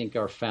 that I think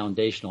are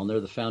foundational, and they're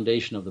the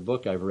foundation of the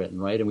book I've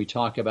written, right? And we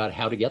talk about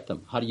how to get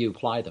them. How do you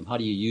apply them? How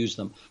do you use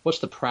them? What's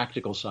the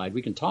practical side?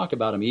 We can talk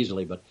about them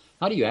easily, but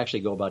how do you actually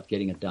go about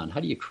getting it done?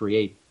 How do you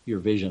create your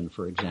vision,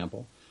 for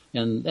example?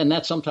 And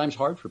that's sometimes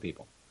hard for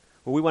people.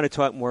 Well, we want to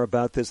talk more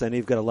about this. I know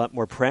you've got a lot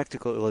more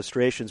practical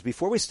illustrations.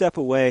 Before we step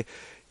away,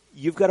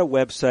 you've got a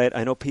website.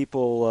 I know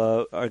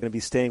people are going to be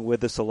staying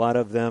with us, a lot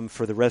of them,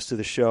 for the rest of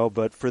the show.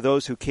 But for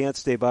those who can't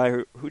stay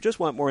by, who just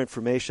want more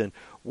information,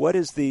 what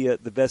is the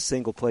best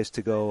single place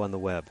to go on the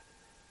web?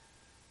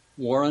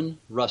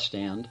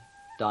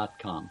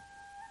 WarrenRustand.com.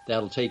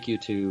 That'll take you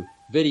to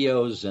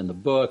videos and the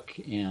book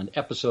and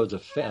episodes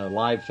of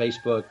live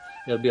Facebook.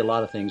 There'll be a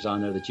lot of things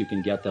on there that you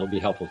can get that'll be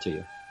helpful to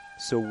you.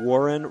 So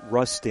Warren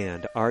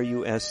Rustand,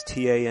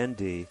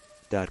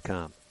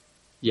 RUSTAND.com.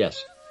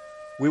 Yes.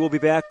 We will be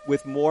back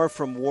with more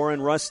from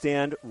Warren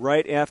Rustand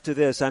right after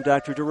this. I'm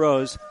Dr.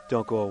 DeRose.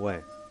 Don't go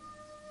away.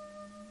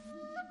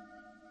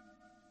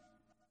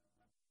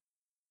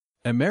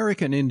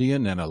 American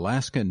Indian and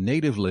Alaska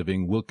Native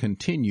Living will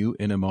continue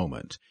in a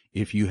moment.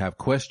 If you have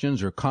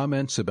questions or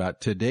comments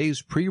about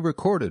today's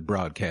pre-recorded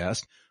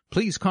broadcast,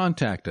 please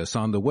contact us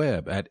on the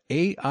web at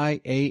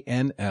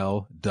aianl.org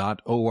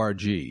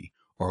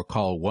or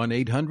call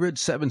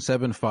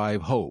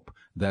 1-800-775-HOPE.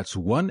 That's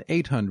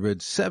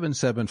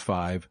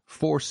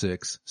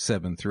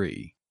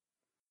 1-800-775-4673.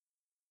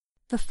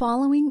 The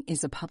following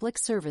is a public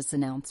service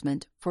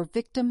announcement for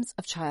victims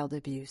of child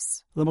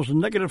abuse. The most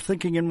negative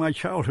thinking in my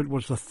childhood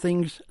was the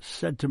things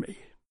said to me.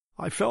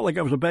 I felt like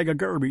I was a bag of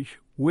garbage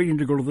waiting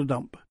to go to the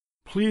dump.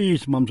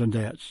 Please, mums and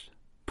dads,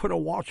 put a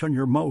watch on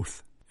your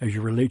mouth as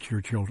you relate to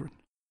your children.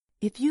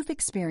 If you've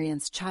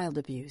experienced child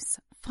abuse,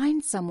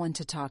 find someone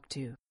to talk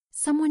to,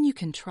 someone you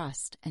can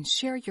trust and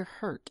share your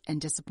hurt and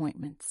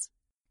disappointments.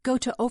 Go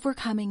to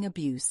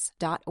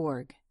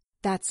overcomingabuse.org.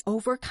 That's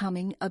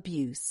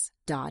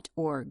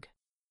overcomingabuse.org.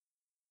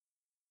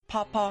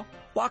 Papa,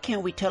 why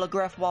can't we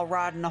telegraph while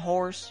riding a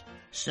horse?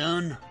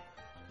 Son,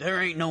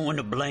 there ain't no one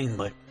to blame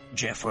but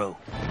Jeffro.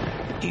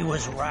 He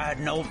was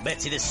riding old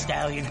Betsy the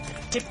Stallion,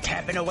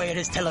 tip-tapping away at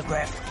his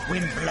telegraph,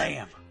 when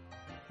blam!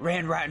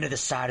 Ran right into the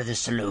side of the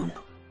saloon.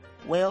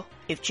 Well,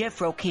 if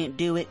Jeffro can't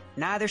do it,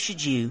 neither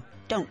should you.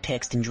 Don't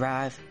text and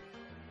drive.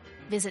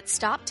 Visit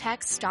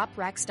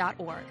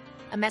StopTextStopWrecks.org.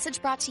 A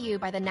message brought to you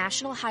by the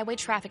National Highway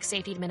Traffic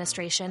Safety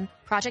Administration,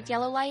 Project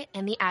Yellow Light,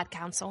 and the Ad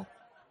Council.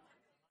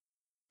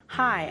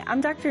 Hi,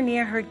 I'm Dr.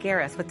 Nia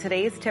Hurd-Garris with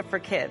today's tip for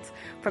kids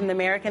from the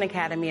American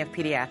Academy of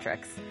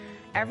Pediatrics.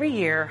 Every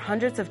year,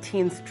 hundreds of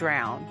teens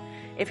drown.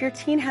 If your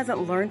teen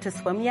hasn't learned to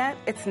swim yet,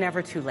 it's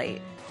never too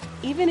late.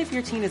 Even if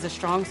your teen is a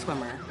strong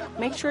swimmer,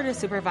 make sure to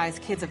supervise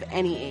kids of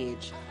any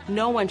age.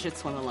 No one should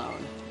swim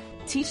alone.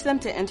 Teach them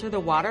to enter the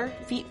water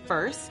feet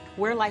first,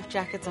 wear life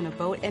jackets on a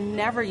boat, and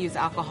never use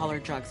alcohol or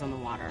drugs on the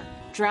water.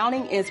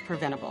 Drowning is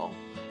preventable.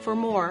 For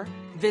more,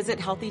 visit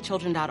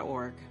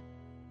healthychildren.org.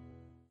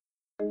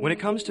 When it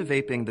comes to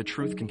vaping, the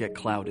truth can get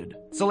clouded.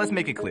 So let's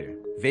make it clear.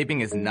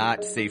 Vaping is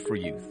not safe for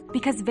youth.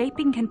 Because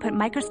vaping can put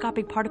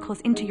microscopic particles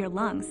into your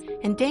lungs.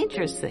 And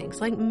dangerous things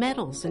like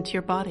metals into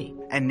your body.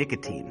 And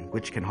nicotine,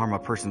 which can harm a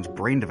person's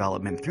brain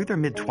development through their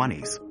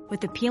mid-20s.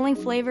 With appealing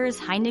flavors,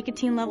 high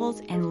nicotine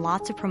levels, and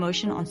lots of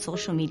promotion on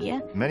social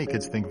media. Many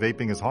kids think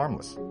vaping is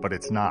harmless, but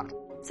it's not.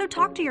 So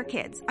talk to your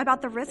kids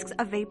about the risks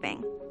of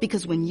vaping.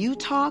 Because when you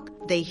talk,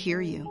 they hear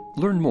you.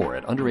 Learn more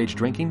at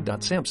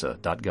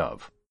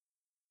underagedrinking.samhsa.gov.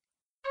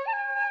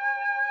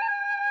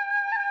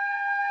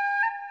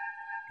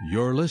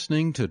 You're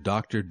listening to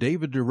Dr.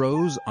 David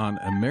DeRose on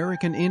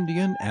American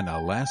Indian and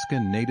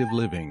Alaskan Native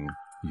Living.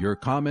 Your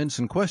comments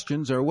and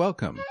questions are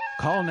welcome.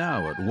 Call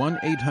now at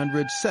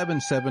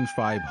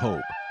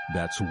 1-800-775-HOPE.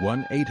 That's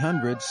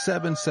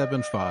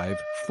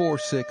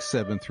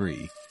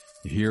 1-800-775-4673.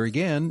 Here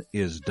again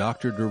is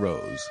Dr.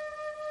 DeRose.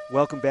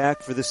 Welcome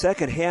back for the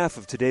second half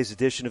of today's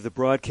edition of the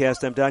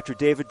broadcast. I'm Dr.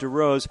 David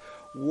DeRose.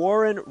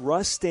 Warren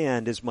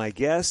Rustand is my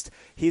guest.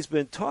 He's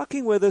been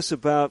talking with us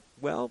about,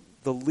 well,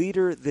 the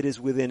leader that is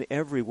within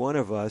every one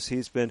of us.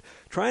 He's been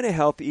trying to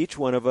help each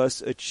one of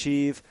us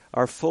achieve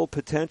our full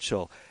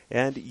potential.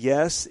 And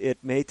yes, it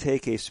may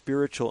take a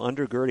spiritual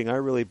undergirding. I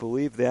really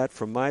believe that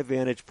from my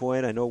vantage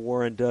point. I know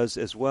Warren does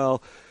as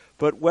well.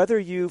 But whether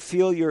you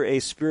feel you're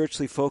a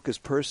spiritually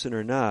focused person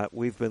or not,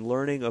 we've been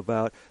learning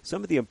about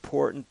some of the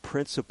important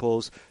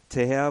principles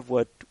to have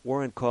what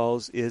Warren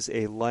calls is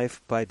a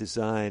life by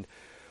design.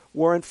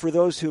 Warren, for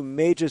those who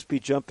may just be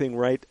jumping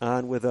right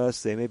on with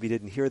us, they maybe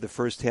didn't hear the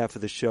first half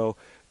of the show,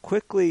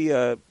 quickly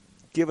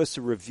give us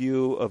a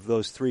review of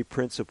those three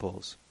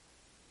principles.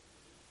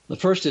 The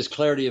first is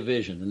clarity of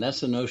vision, and that's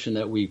the notion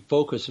that we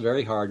focus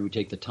very hard. We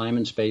take the time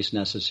and space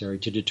necessary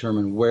to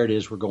determine where it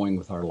is we're going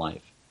with our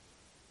life.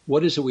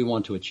 What is it we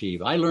want to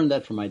achieve? I learned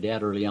that from my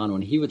dad early on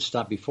when he would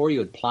stop, before he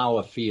would plow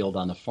a field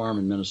on the farm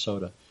in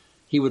Minnesota.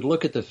 He would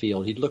look at the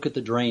field, he'd look at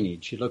the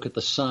drainage, he'd look at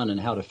the sun and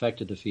how it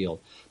affected the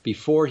field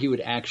before he would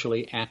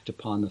actually act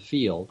upon the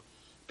field,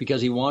 because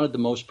he wanted the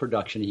most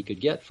production he could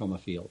get from a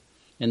field.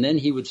 And then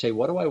he would say,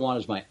 what do I want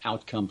as my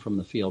outcome from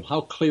the field? How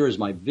clear is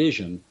my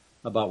vision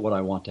about what I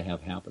want to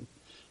have happen?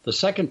 The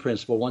second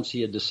principle, once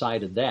he had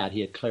decided that,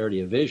 he had clarity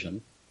of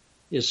vision,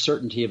 is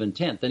certainty of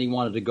intent. Then he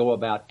wanted to go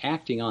about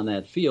acting on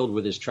that field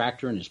with his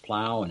tractor and his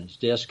plow and his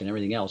disc and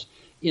everything else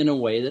in a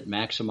way that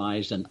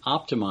maximized and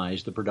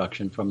optimized the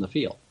production from the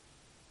field.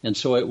 And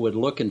so it would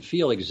look and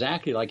feel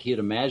exactly like he had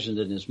imagined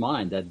it in his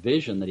mind, that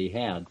vision that he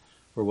had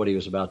for what he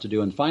was about to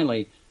do. And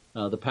finally,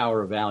 the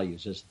power of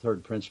values is the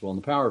third principle.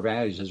 And the power of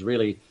values is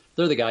really,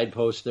 they're the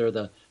guideposts, they're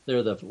the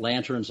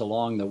lanterns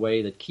along the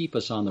way that keep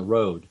us on the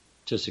road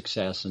to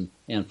success and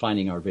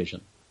finding our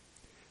vision.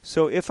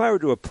 So if I were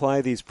to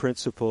apply these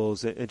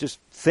principles and just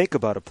think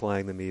about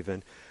applying them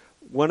even,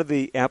 one of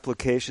the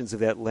applications of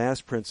that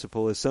last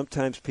principle is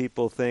sometimes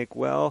people think,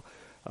 well,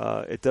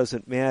 it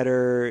doesn't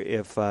matter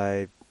if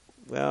I'm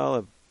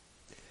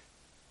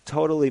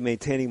totally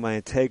maintaining my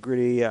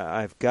integrity,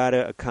 I've got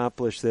to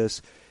accomplish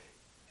this.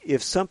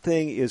 If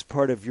something is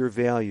part of your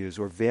values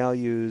or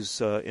values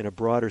in a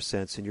broader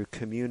sense in your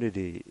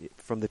community,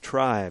 from the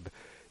tribe,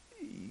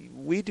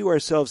 we do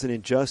ourselves an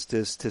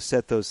injustice to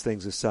set those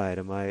things aside.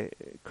 Am I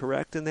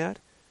correct in that?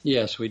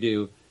 Yes, we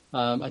do.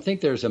 I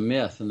think there's a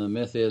myth, and the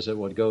myth is that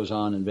what goes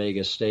on in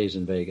Vegas stays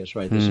in Vegas,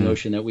 right? This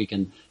notion that we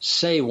can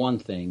say one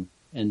thing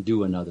and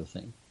do another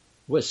thing.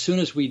 As soon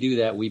as we do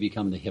that, we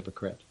become the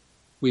hypocrite.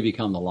 We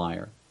become the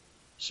liar.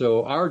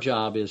 So our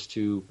job is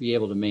to be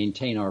able to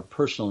maintain our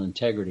personal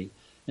integrity.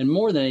 And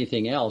more than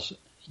anything else,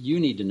 you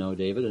need to know,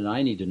 David, and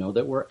I need to know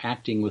that we're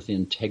acting with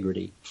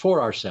integrity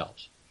for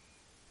ourselves.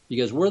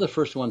 Because we're the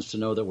first ones to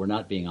know that we're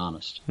not being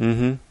honest,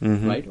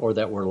 right? Or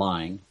that we're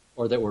lying.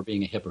 or that we're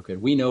being a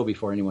hypocrite. We know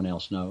before anyone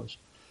else knows.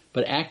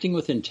 But acting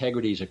with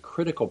integrity is a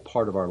critical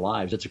part of our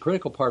lives. It's a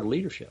critical part of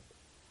leadership.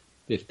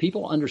 If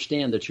people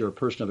understand that you're a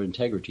person of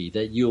integrity,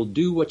 that you'll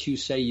do what you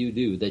say you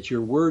do, that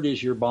your word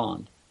is your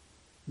bond,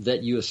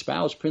 that you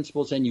espouse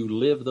principles and you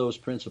live those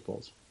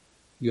principles,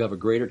 you have a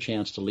greater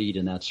chance to lead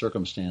in that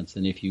circumstance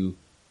than if you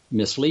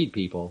mislead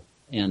people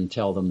and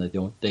tell them that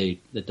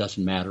that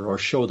doesn't matter, or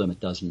show them it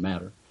doesn't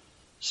matter.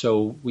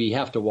 So we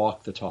have to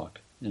walk the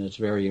talk, and it's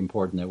very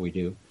important that we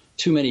do.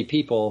 Too many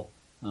people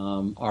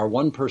are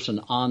one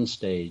person on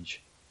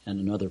stage and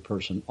another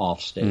person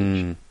off stage.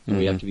 And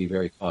we have to be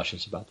very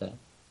cautious about that.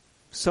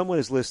 Someone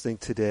is listening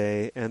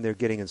today and they're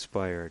getting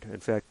inspired. In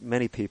fact,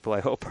 many people,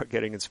 I hope, are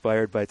getting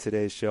inspired by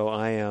today's show.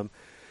 I am.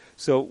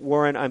 So,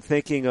 Warren, I'm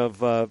thinking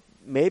of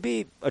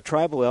maybe a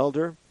tribal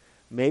elder,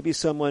 maybe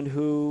someone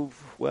who,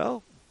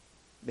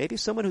 maybe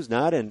someone who's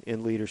not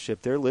in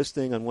leadership. They're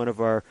listening on one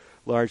of our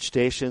large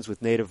stations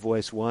with Native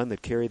Voice One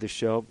that carry the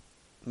show.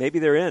 Maybe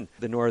they're in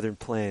the Northern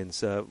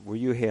Plains, where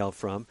you hail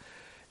from,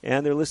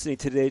 and they're listening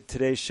to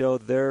today's show.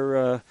 They're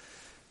a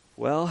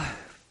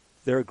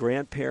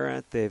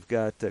grandparent. They've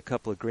got a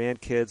couple of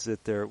grandkids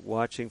that they're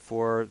watching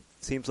for. It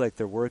seems like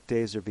their work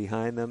days are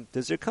behind them.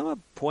 Does there come a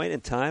point in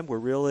time where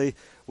really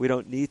we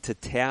don't need to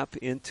tap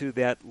into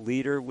that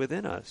leader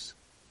within us?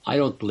 I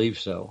don't believe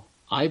so.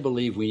 I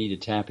believe we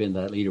need to tap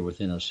into that leader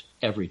within us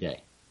every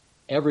day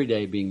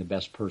being the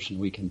best person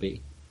we can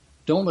be.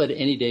 Don't let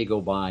any day go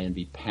by and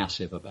be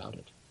passive about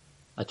it.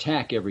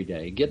 Attack every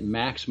day. Get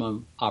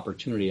maximum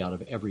opportunity out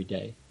of every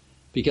day.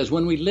 Because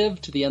when we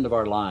live to the end of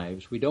our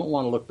lives, we don't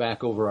want to look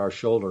back over our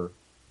shoulder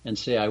and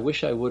say, I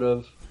wish I would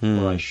have,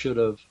 or I should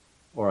have,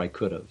 or I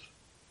could have.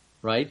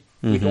 Right?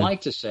 We'd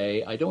like to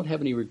say, I don't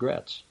have any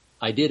regrets.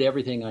 I did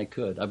everything I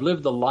could. I've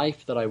lived the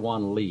life that I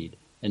want to lead,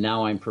 and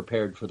now I'm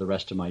prepared for the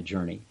rest of my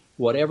journey,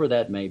 whatever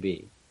that may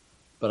be.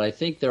 But I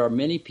think there are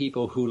many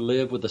people who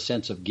live with a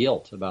sense of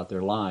guilt about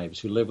their lives,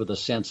 who live with a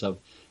sense of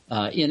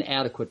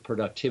inadequate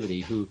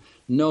productivity, who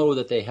know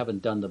that they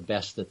haven't done the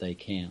best that they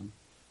can.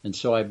 And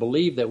so I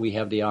believe that we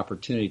have the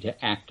opportunity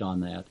to act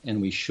on that,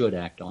 and we should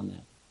act on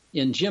that.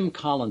 In Jim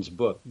Collins'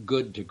 book,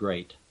 Good to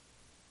Great,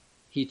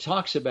 he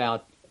talks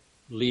about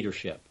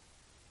leadership.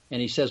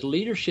 And he says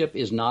leadership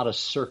is not a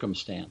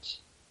circumstance.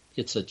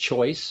 It's a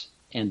choice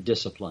and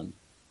discipline.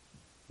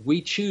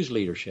 We choose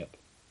leadership,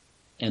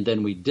 and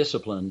then we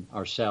discipline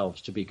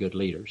ourselves to be good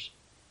leaders.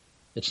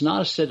 It's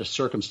not a set of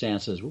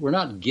circumstances. We're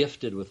not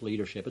gifted with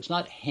leadership. It's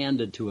not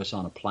handed to us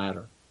on a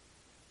platter.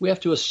 We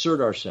have to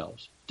assert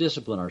ourselves,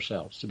 discipline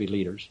ourselves to be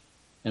leaders.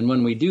 And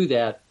when we do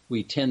that,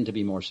 we tend to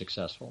be more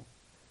successful.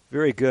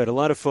 Very good. A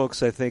lot of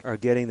folks, I think, are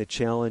getting the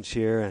challenge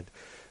here and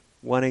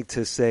wanting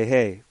to say,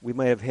 hey, we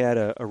may have had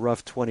a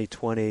rough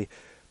 2020,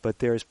 but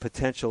there's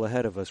potential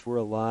ahead of us. We're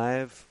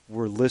alive.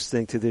 We're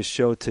listening to this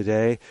show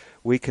today.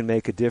 We can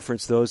make a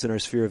difference. Those in our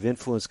sphere of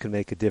influence can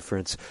make a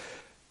difference.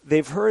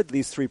 They've heard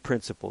these three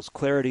principles: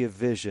 clarity of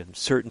vision,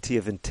 certainty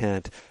of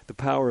intent, the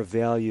power of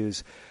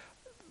values.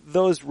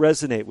 Those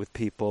resonate with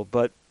people,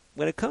 but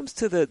when it comes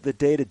to the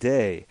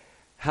day-to-day,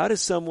 how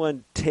does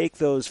someone take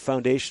those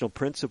foundational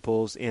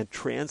principles and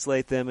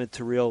translate them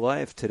into real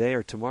life today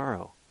or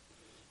tomorrow?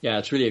 Yeah,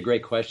 it's really a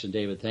great question,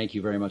 David. Thank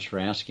you very much for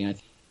asking.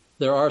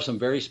 There are some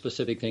very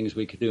specific things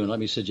we could do, and let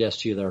me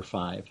suggest to you there are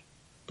 5.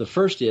 The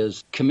first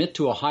is commit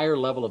to a higher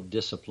level of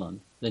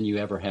discipline than you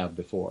ever have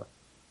before.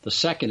 The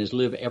second is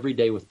live every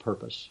day with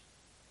purpose.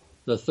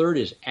 The third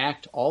is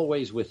act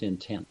always with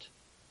intent.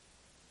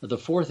 The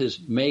fourth is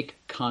make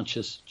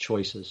conscious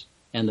choices.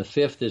 And the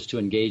fifth is to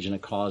engage in a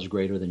cause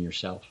greater than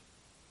yourself.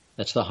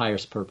 That's the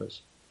highest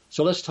purpose.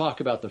 So let's talk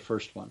about the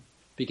first one.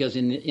 Because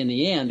in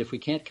the end, if we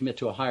can't commit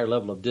to a higher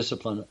level of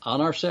discipline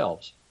on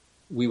ourselves,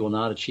 we will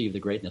not achieve the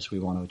greatness we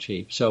want to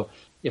achieve. So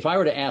if I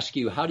were to ask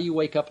you, how do you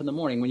wake up in the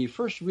morning? When you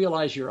first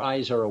realize your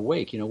eyes are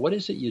awake, what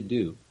is it you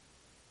do?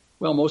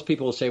 Well, most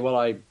people will say, well,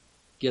 I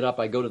get up,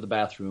 I go to the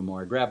bathroom,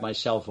 or I grab my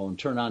cell phone,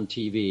 turn on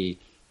TV,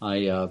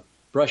 I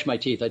brush my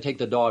teeth, I take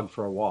the dog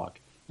for a walk.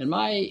 And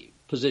my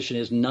position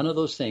is none of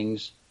those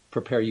things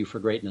prepare you for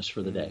greatness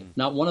for the day.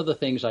 Not one of the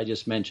things I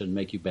just mentioned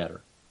make you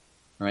better.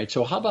 All right,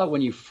 so how about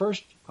when you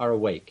first are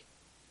awake,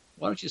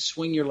 why don't you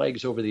swing your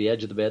legs over the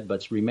edge of the bed,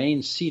 but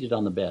remain seated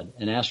on the bed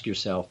and ask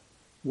yourself,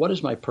 what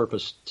is my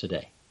purpose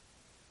today?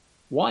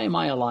 Why am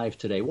I alive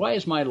today? Why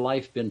has my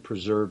life been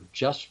preserved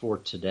just for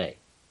today?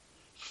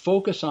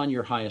 Focus on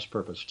your highest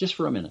purpose just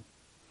for a minute.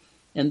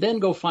 And then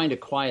go find a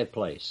quiet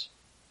place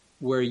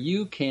where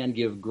you can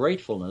give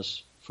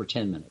gratefulness for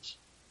 10 minutes.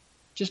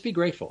 Just be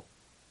grateful.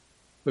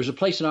 There's a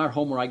place in our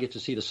home where I get to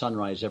see the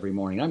sunrise every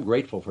morning. I'm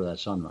grateful for that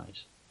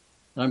sunrise.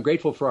 And I'm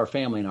grateful for our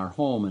family and our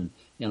home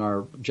and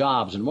our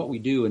jobs and what we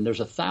do. And there's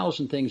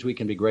 1,000 things we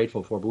can be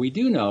grateful for. But we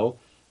do know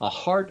a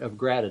heart of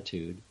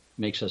gratitude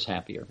makes us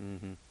happier.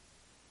 Mm-hmm.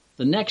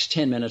 The next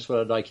 10 minutes, what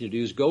I'd like you to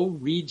do is go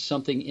read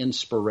something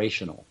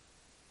inspirational.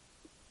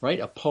 Right?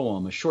 A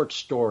poem, a short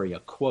story, a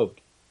quote.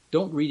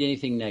 Don't read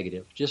anything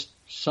negative. Just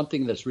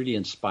something that's really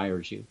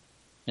inspires you.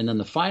 And then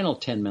the final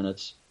 10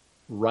 minutes,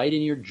 write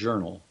in your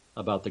journal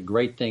about the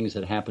great things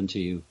that happened to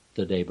you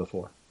the day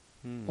before.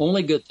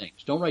 Only good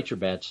things. Don't write your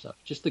bad stuff,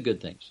 just the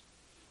good things.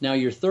 Now,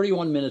 you're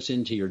 31 minutes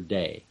into your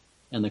day,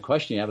 and the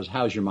question you have is,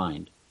 how's your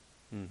mind?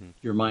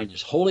 Your mind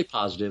is wholly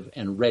positive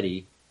and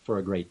ready for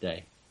a great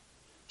day.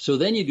 So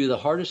then you do the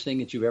hardest thing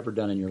that you've ever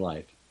done in your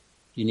life.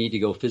 You need to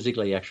go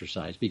physically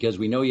exercise, because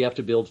we know you have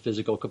to build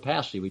physical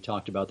capacity. We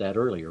talked about that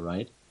earlier,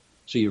 right?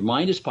 So your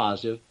mind is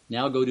positive.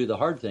 Now go do the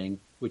hard thing,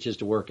 which is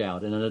to work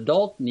out. And an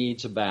adult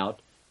needs about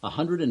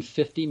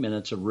 150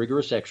 minutes of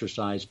rigorous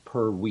exercise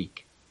per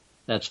week.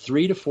 That's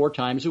 3 to 4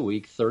 times a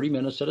week, 30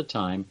 minutes at a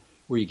time,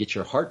 where you get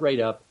your heart rate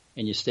up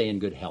and you stay in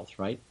good health,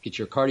 right? Get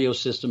your cardio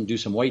system, do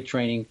some weight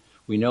training.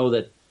 We know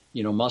that,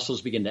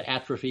 muscles begin to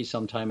atrophy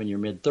sometime in your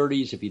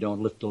mid-30s. If you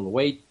don't lift a little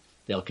weight,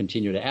 they'll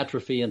continue to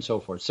atrophy and so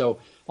forth. So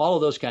all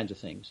of those kinds of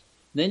things.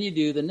 Then you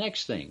do the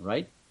next thing,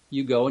 right?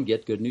 You go and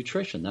get good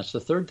nutrition. That's the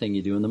third thing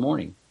you do in the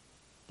morning.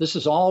 This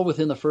is all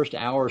within the first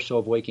hour or so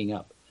of waking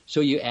up. So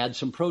you add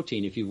some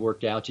protein. If you've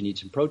worked out, you need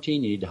some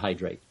protein, you need to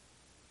hydrate.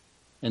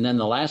 And then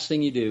the last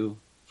thing you do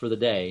for the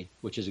day,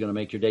 which is going to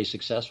make your day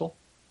successful,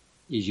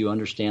 is you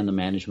understand the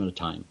management of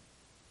time,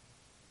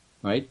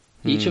 right?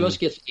 Each of us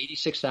gets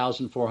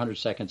 86,400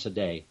 seconds a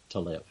day to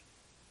live.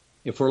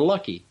 If we're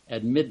lucky,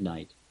 at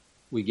midnight,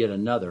 we get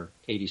another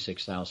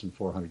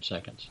 86,400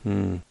 seconds.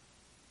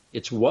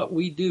 It's what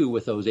we do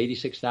with those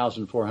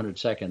 86,400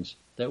 seconds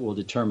that will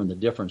determine the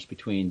difference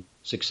between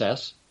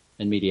success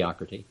and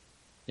mediocrity.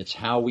 It's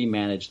how we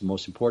manage the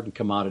most important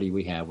commodity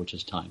we have, which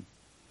is time.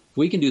 If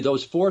we can do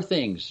those 4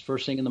 things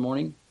first thing in the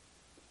morning,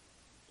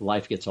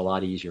 life gets a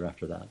lot easier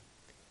after that.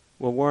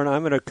 Well, Warren,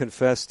 I'm going to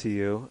confess to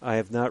you, I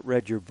have not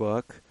read your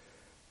book,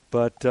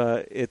 but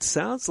it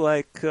sounds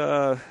like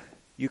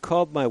you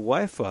called my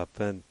wife up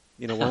and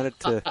wanted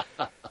to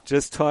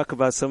just talk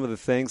about some of the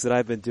things that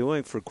I've been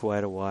doing for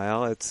quite a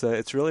while.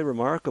 It's really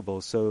remarkable.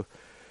 So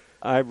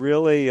I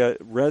really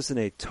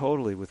resonate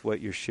totally with what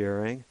you're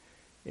sharing.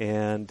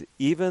 And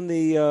even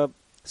the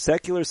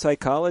secular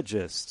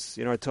psychologists,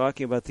 are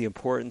talking about the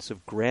importance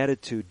of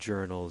gratitude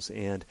journals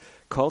and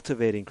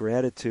cultivating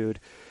gratitude.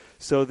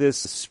 So this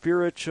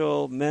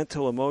spiritual,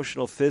 mental,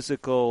 emotional,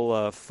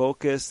 physical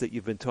focus that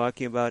you've been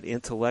talking about,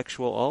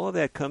 intellectual, all of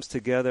that comes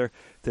together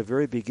at the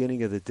very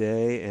beginning of the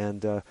day.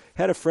 And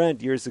had a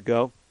friend years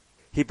ago.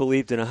 He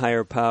believed in a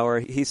higher power.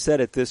 He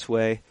said it this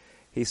way.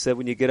 He said,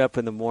 when you get up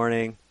in the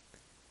morning,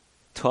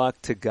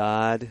 talk to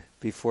God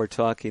before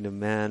talking to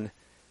men.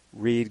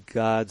 Read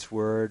God's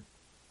word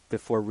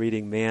before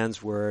reading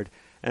man's word.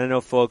 And I know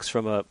folks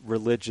from a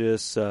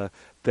religious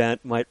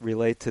bent might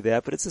relate to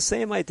that, but it's the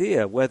same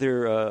idea.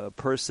 Whether a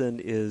person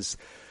is,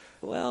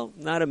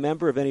 not a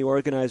member of any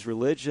organized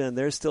religion,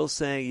 they're still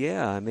saying,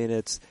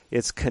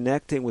 it's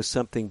connecting with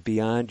something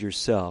beyond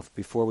yourself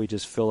before we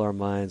just fill our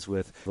minds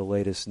with the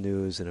latest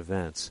news and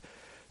events.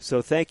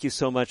 So thank you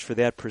so much for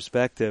that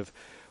perspective.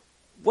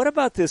 What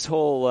about this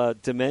whole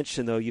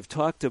dimension, though? You've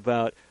talked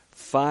about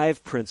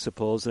 5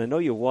 principles, and I know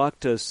you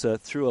walked us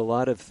through a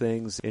lot of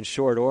things in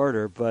short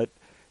order, but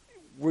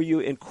were you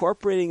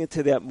incorporating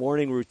into that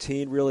morning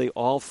routine really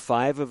all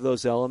 5 of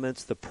those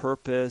elements, the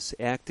purpose,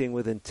 acting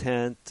with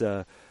intent,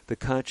 the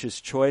conscious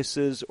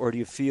choices, or do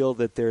you feel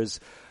that there's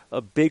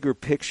a bigger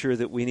picture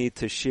that we need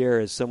to share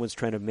as someone's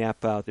trying to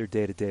map out their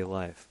day-to-day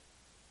life?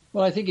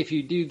 Well, I think if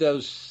you do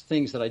those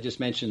things that I just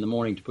mentioned in the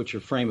morning to put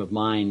your frame of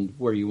mind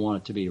where you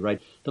want it to be,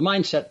 right? The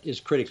mindset is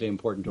critically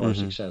important to our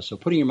success. So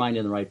putting your mind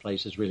in the right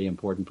place is really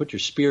important. Put your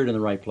spirit in the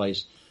right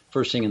place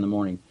first thing in the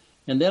morning.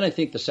 And then I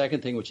think the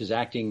second thing, which is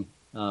acting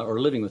or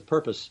living with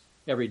purpose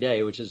every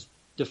day, which is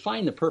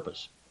define the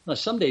purpose. Now,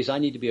 some days I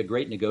need to be a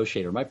great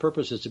negotiator. My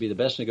purpose is to be the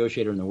best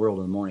negotiator in the world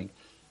in the morning.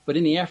 But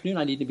in the afternoon,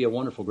 I need to be a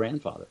wonderful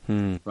grandfather,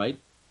 right?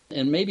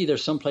 And maybe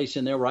there's some place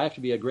in there where I have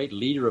to be a great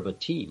leader of a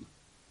team.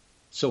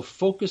 So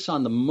focus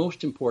on the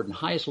most important,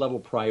 highest level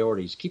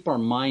priorities. Keep our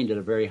mind at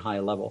a very high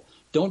level.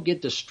 Don't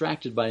get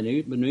distracted by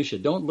minutia.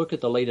 Don't look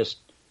at the latest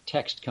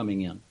text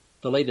coming in,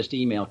 the latest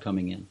email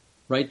coming in,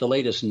 right? The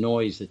latest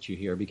noise that you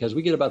hear, because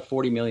we get about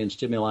 40 million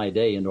stimuli a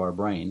day into our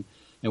brain,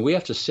 and we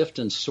have to sift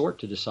and sort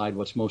to decide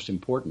what's most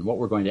important, what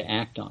we're going to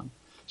act on.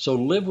 So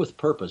live with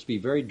purpose. Be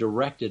very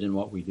directed in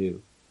what we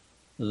do.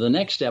 The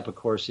next step, of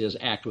course, is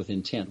act with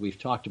intent. We've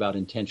talked about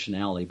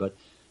intentionality, but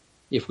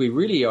if we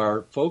really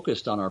are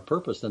focused on our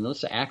purpose, then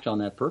let's act on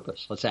that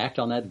purpose. Let's act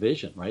on that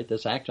vision, right?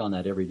 Let's act on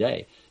that every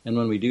day. And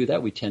when we do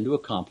that, we tend to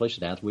accomplish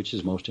that which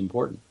is most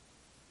important.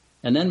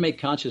 And then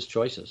make conscious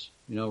choices.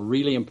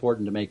 Really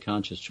important to make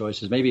conscious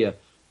choices. Maybe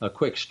a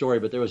quick story,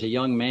 but there was a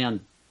young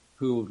man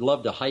who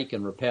loved to hike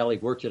and rappel. He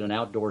worked at an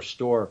outdoor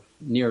store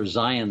near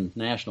Zion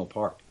National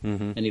Park.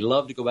 And he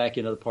loved to go back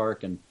into the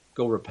park and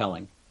go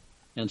rappelling.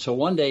 And so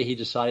one day he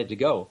decided to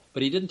go,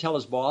 but he didn't tell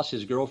his boss,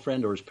 his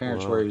girlfriend, or his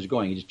parents where he was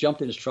going. He just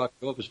jumped in his truck,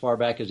 drove as far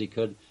back as he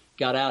could,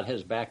 got out, had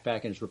his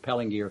backpack and his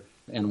rappelling gear,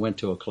 and went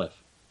to a cliff.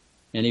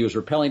 And he was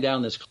rappelling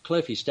down this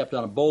cliff. He stepped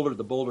on a boulder.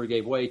 The boulder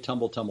gave way,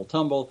 tumble, tumble,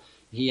 tumble.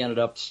 He ended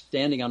up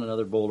standing on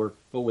another boulder,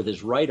 but with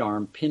his right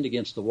arm pinned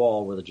against the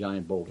wall with a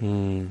giant boulder.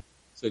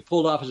 So he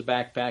pulled off his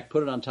backpack,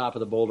 put it on top of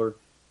the boulder,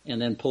 and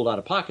then pulled out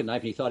a pocket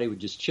knife, and he thought he would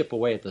just chip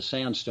away at the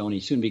sandstone. He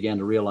soon began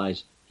to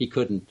realize he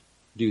couldn't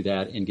do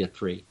that and get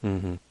free.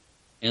 Mm-hmm.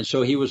 And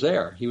so he was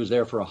there. He was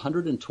there for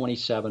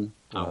 127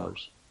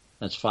 hours.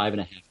 That's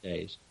 5.5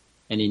 days.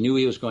 And he knew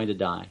he was going to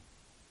die.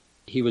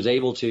 He was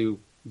able to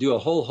do a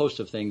whole host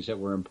of things that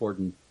were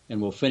important,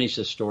 and we'll finish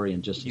this story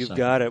in just a second. You've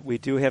got it. We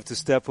do have to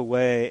step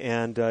away,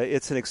 and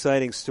it's an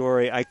exciting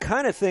story. I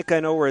kind of think I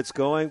know where it's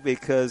going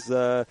because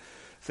I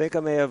think I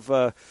may have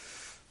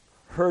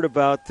heard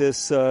about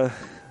this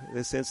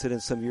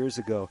incident some years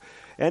ago.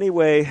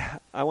 Anyway,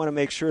 I want to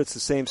make sure it's the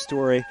same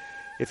story.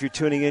 If you're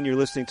tuning in, you're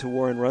listening to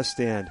Warren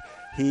Rustand.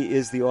 He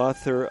is the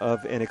author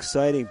of an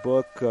exciting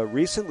book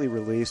recently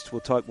released.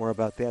 We'll talk more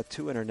about that,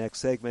 too, in our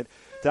next segment.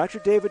 Dr.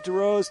 David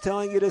DeRose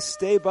telling you to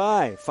stay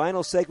by.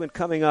 Final segment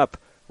coming up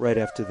right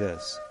after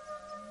this.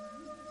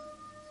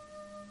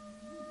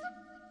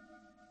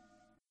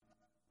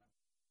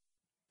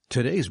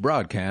 Today's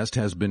broadcast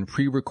has been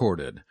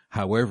pre-recorded.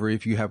 However,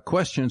 if you have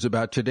questions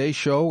about today's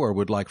show or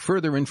would like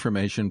further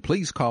information,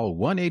 please call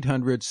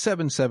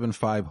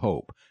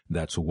 1-800-775-HOPE.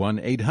 That's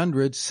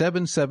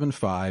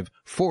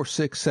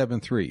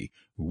 1-800-775-4673.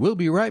 We'll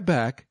be right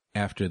back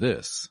after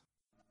this.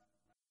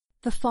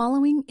 The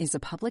following is a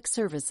public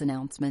service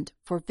announcement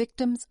for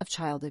victims of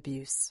child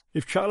abuse.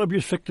 If child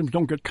abuse victims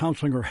don't get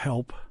counseling or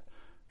help,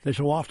 they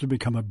so often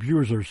become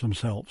abusers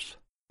themselves.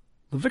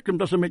 The victim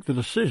doesn't make the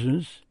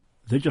decisions,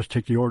 they just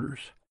take the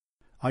orders.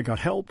 I got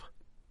help,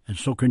 and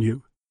so can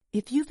you.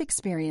 If you've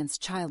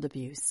experienced child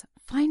abuse,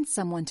 find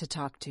someone to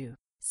talk to,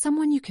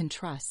 someone you can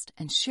trust,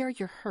 and share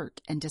your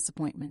hurt and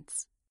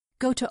disappointments.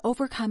 Go to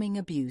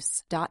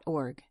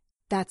overcomingabuse.org.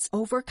 That's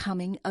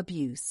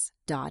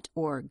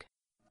overcomingabuse.org.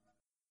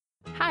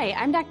 Hi,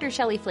 I'm Dr.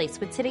 Shelley Flace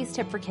with today's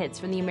tip for kids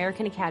from the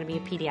American Academy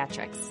of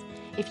Pediatrics.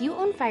 If you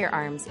own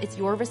firearms, it's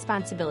your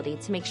responsibility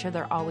to make sure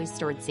they're always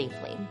stored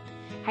safely.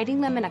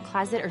 Hiding them in a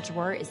closet or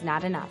drawer is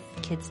not enough.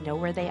 Kids know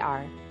where they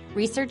are.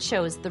 Research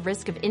shows the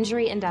risk of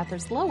injury and death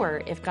is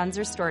lower if guns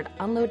are stored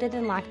unloaded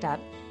and locked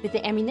up, with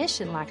the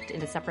ammunition locked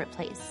in a separate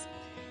place.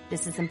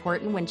 This is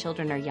important when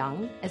children are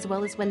young, as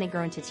well as when they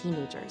grow into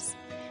teenagers.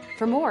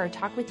 For more,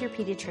 talk with your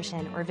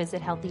pediatrician or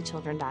visit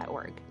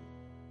healthychildren.org.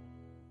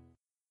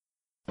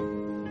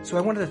 So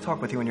I wanted to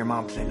talk with you and your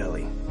mom today,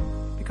 Lily,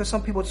 because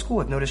some people at school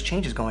have noticed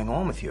changes going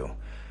on with you,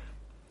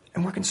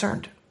 and we're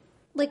concerned.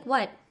 Like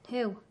what?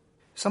 Who?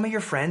 Some of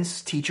your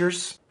friends,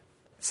 teachers.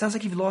 It sounds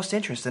like you've lost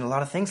interest in a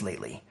lot of things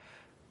lately.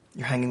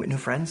 You're hanging with new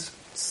friends.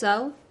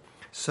 So,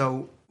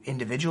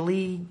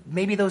 individually,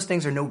 maybe those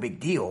things are no big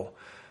deal,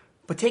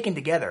 but taken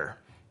together,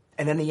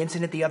 and then the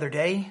incident the other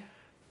day,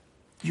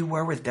 you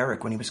were with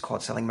Derek when he was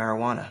caught selling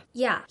marijuana.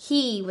 Yeah,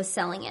 he was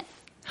selling it.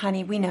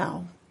 Honey, we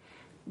know.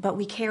 But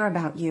we care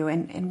about you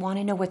and want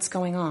to know what's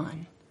going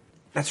on.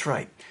 That's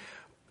right.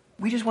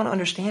 We just want to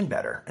understand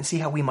better and see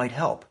how we might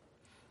help.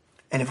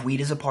 And if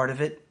weed is a part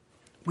of it,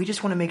 we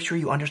just want to make sure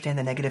you understand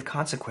the negative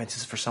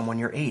consequences for someone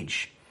your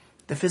age,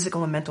 the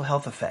physical and mental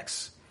health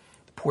effects,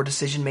 the poor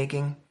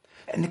decision-making,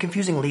 and the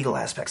confusing legal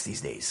aspects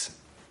these days.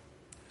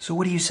 So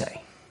what do you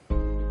say?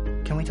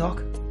 Can we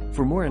talk?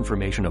 For more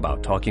information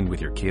about talking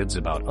with your kids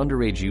about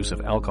underage use of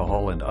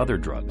alcohol and other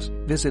drugs,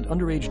 visit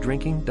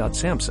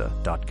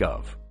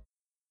underagedrinking.samhsa.gov.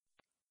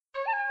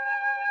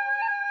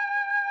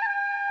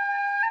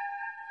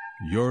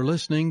 You're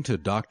listening to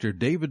Dr.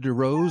 David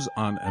DeRose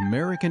on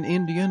American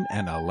Indian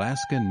and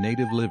Alaskan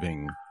Native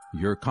Living.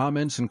 Your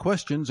comments and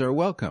questions are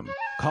welcome.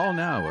 Call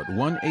now at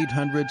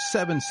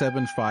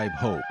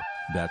 1-800-775-HOPE.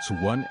 That's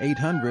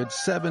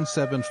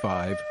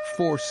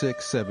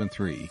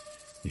 1-800-775-4673.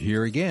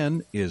 Here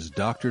again is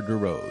Dr.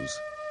 DeRose.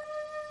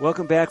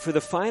 Welcome back for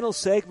the final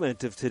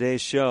segment of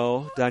today's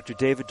show. Dr.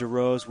 David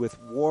DeRose with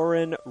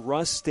Warren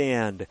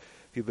Rustand.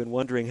 If you've been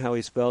wondering how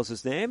he spells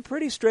his name,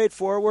 pretty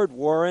straightforward.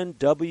 Warren,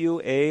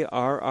 W-A-R-R-E-N,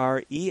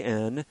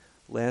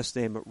 last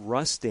name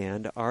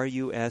Rustand,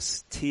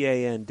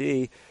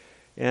 R-U-S-T-A-N-D.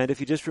 And if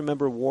you just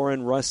remember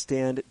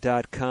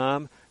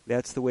warrenrustand.com,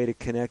 that's the way to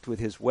connect with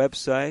his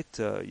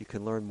website. You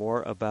can learn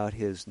more about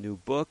his new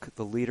book,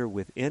 The Leader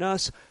Within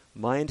Us,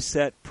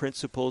 Mindset,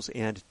 Principles,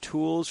 and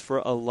Tools for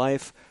a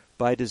Life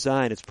by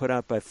Design. It's put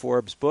out by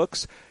Forbes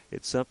Books.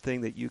 It's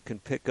something that you can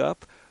pick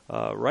up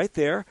right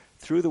there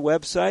through the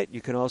website. You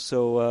can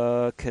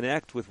also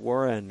connect with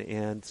Warren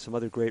and some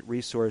other great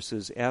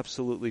resources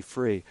absolutely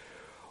free.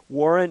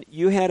 Warren,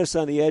 you had us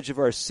on the edge of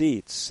our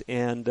seats,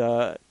 and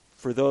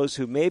for those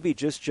who maybe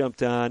just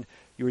jumped on,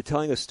 you were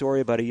telling a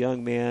story about a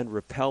young man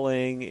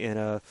rappelling in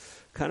a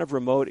kind of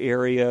remote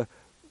area.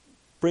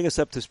 Bring us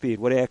up to speed.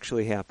 What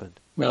actually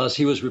happened? Well, as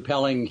he was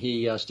rappelling,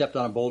 he stepped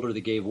on a boulder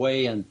that gave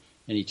way, and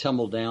he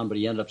tumbled down, but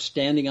he ended up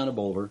standing on a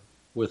boulder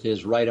with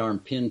his right arm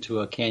pinned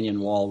to a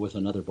canyon wall with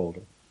another boulder.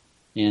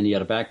 And he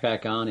had a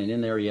backpack on, and in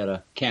there he had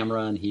a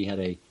camera, and he had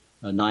a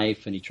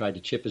knife, and he tried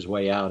to chip his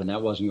way out, and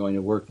that wasn't going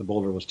to work. The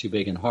boulder was too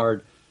big and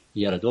hard.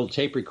 He had a little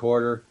tape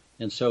recorder,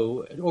 and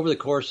so over the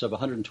course of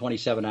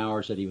 127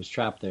 hours that he was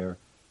trapped there,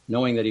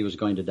 knowing that he was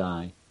going to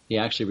die, he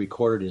actually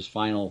recorded his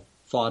final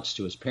thoughts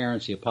to his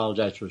parents. He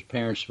apologized to his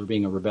parents for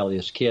being a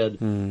rebellious kid,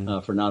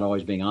 for not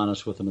always being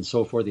honest with them and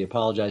so forth. He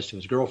apologized to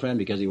his girlfriend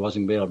because he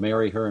wasn't going to be able to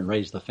marry her and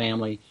raise the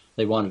family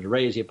they wanted to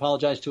raise. He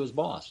apologized to his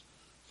boss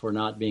for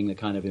not being the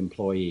kind of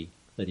employee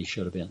that he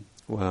should have been.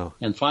 Wow.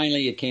 And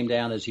finally, it came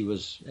down as he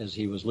was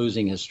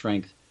losing his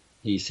strength.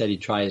 He said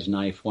he'd try his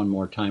knife one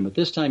more time, but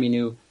this time he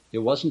knew it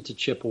wasn't to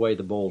chip away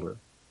the boulder,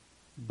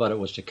 but it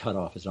was to cut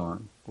off his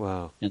arm.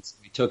 Wow. And so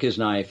he took his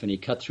knife and he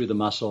cut through the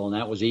muscle, and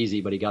that was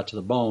easy, but he got to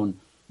the bone,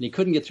 and he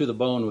couldn't get through the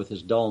bone with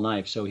his dull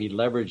knife, so he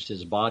leveraged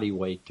his body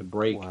weight to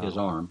break his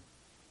arm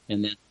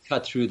and then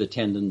cut through the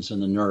tendons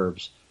and the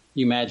nerves.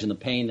 You imagine the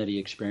pain that he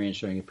experienced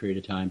during a period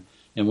of time.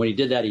 And when he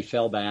did that, he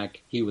fell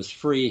back. He was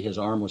free. His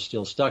arm was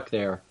still stuck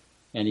there,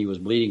 and he was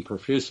bleeding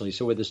profusely.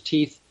 So with his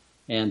teeth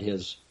and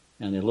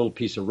a little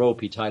piece of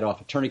rope, he tied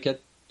off a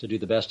tourniquet to do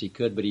the best he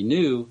could, but he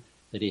knew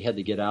that he had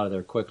to get out of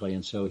there quickly,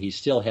 and so he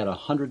still had a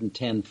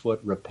 110-foot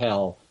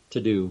rappel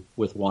to do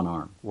with one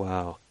arm.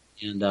 Wow.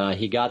 And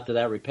he got to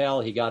that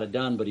rappel, he got it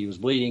done, but he was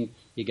bleeding.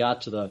 He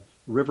got to the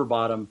river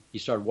bottom, he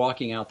started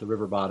walking out the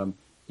river bottom,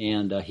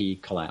 and he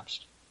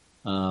collapsed.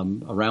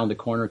 Around the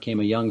corner came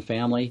a young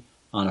family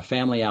on a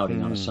family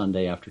outing on a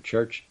Sunday after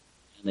church,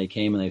 and they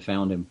came and they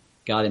found him,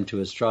 got him to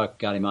his truck,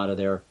 got him out of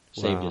there,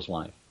 saved his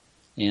life.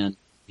 And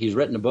he's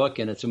written a book,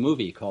 and it's a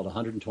movie called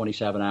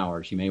 127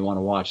 Hours. You may want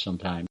to watch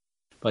sometime.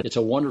 But it's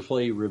a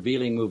wonderfully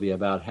revealing movie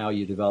about how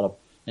you develop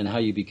and how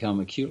you become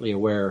acutely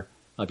aware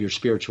of your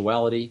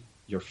spirituality,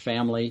 your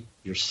family,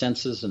 your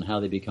senses, and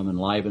how they become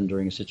enlivened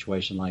during a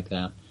situation like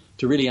that,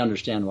 to really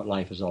understand what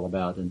life is all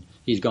about. And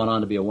he's gone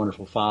on to be a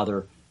wonderful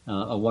father,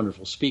 a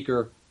wonderful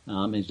speaker,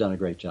 and he's done a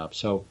great job.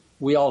 So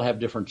we all have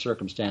different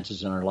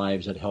circumstances in our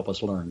lives that help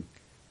us learn.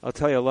 I'll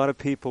tell you, a lot of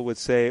people would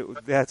say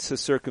that's a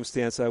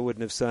circumstance I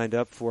wouldn't have signed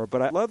up for.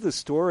 But I love the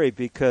story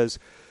because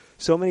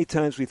so many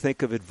times we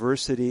think of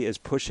adversity as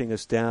pushing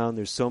us down.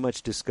 There's so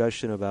much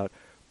discussion about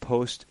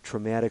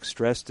post-traumatic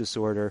stress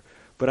disorder.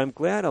 But I'm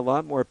glad a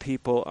lot more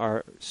people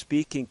are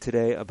speaking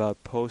today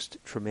about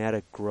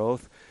post-traumatic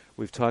growth.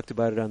 We've talked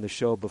about it on the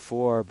show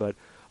before, but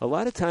a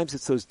lot of times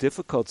it's those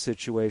difficult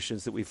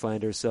situations that we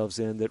find ourselves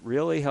in that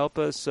really help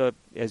us,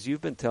 as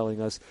you've been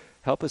telling us,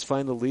 help us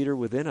find the leader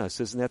within us.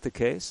 Isn't that the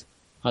case?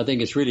 I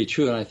think it's really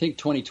true, and I think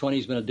 2020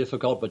 has been a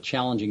difficult but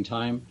challenging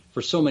time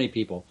for so many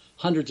people.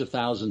 Hundreds of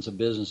thousands of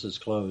businesses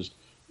closed,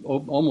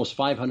 almost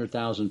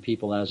 500,000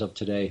 people as of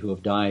today who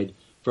have died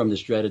from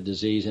this dreaded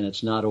disease, and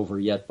it's not over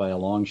yet by a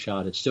long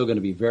shot. It's still going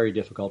to be very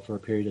difficult for a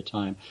period of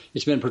time.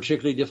 It's been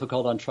particularly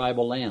difficult on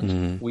tribal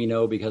lands. We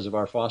know because of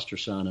our foster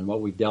son and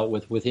what we've dealt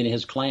with within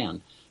his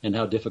clan and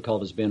how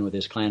difficult it's been with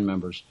his clan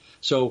members.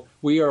 So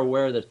we are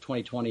aware that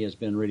 2020 has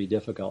been really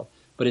difficult,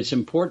 but it's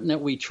important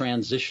that we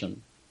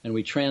transition. And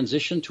we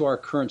transition to our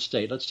current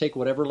state. Let's take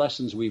whatever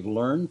lessons we've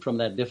learned from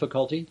that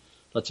difficulty.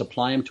 Let's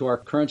apply them to our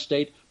current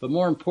state. But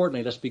more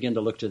importantly, let's begin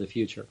to look to the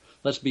future.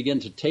 Let's begin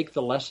to take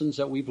the lessons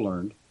that we've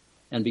learned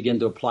and begin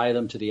to apply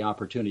them to the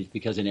opportunities.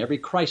 Because in every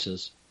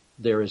crisis,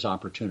 there is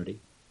opportunity.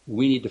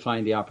 We need to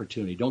find the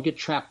opportunity. Don't get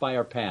trapped by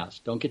our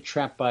past. Don't get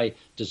trapped by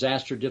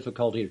disaster,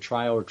 difficulty, or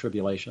trial or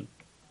tribulation.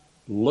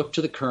 Look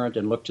to the current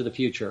and look to the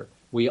future.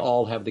 We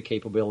all have the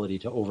capability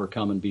to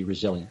overcome and be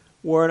resilient.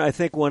 Warren, I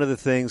think one of the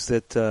things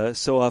that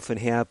so often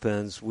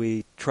happens,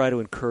 we try to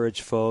encourage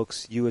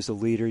folks. You as a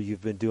leader,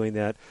 you've been doing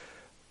that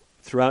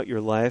throughout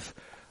your life.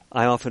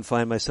 I often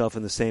find myself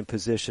in the same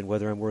position,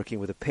 whether I'm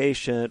working with a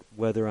patient,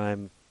 whether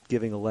I'm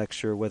giving a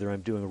lecture, whether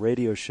I'm doing a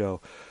radio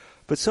show.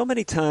 But so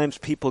many times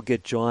people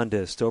get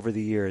jaundiced over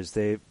the years.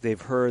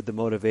 They've heard the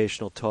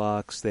motivational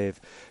talks, they've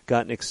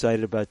gotten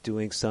excited about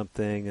doing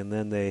something, and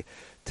then they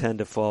tend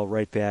to fall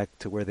right back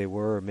to where they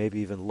were, or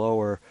maybe even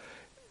lower.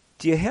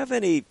 Do you have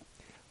any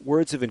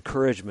words of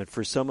encouragement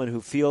for someone who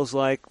feels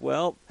like,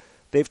 well,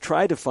 they've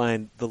tried to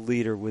find the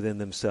leader within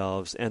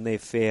themselves and they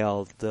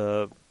failed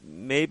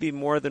maybe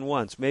more than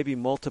once, maybe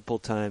multiple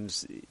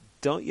times?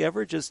 Don't you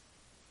ever just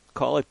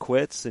call it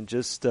quits and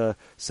just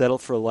settle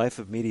for a life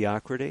of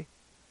mediocrity?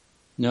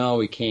 No,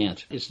 we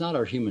can't. It's not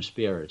our human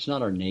spirit. It's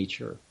not our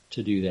nature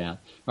to do that.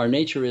 Our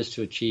nature is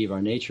to achieve.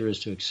 Our nature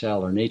is to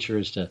excel. Our nature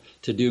is to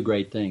do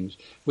great things.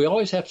 We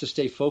always have to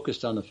stay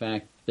focused on the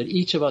fact that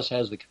each of us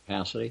has the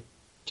capacity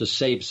to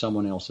save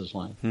someone else's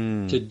life,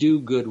 to do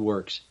good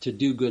works, to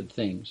do good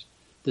things.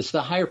 It's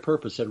the higher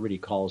purpose that really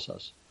calls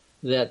us,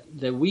 that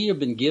we have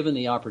been given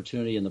the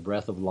opportunity and the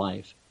breath of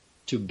life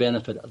to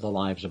benefit the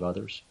lives of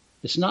others.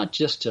 It's not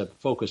just to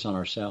focus on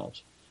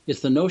ourselves. It's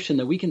the notion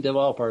that we can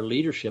develop our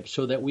leadership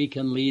so that we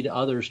can lead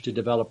others to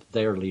develop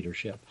their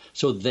leadership,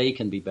 so they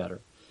can be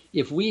better.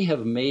 If we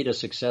have made a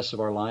success of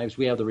our lives,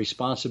 we have the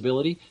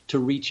responsibility to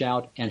reach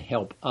out and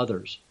help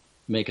others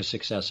make a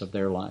success of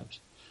their lives.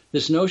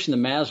 This notion of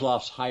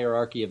Maslow's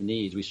hierarchy of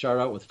needs, we start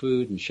out with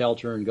food and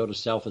shelter and go to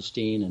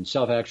self-esteem and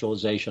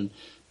self-actualization.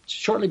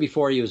 Shortly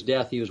before his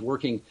death, he was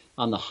working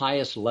on the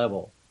highest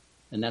level,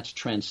 and that's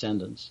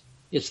transcendence.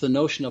 It's the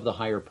notion of the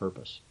higher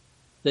purpose.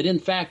 That in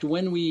fact,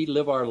 when we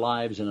live our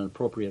lives in an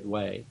appropriate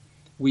way,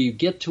 we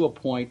get to a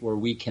point where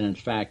we can in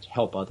fact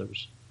help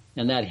others.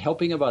 And that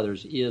helping of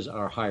others is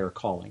our higher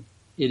calling.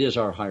 It is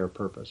our higher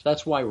purpose.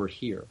 That's why we're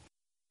here.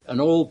 An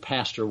old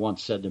pastor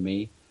once said to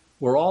me,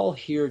 we're all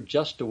here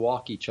just to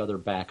walk each other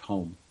back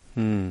home.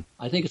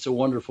 I think it's a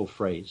wonderful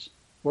phrase.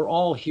 We're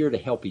all here to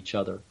help each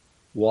other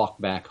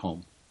walk back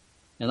home.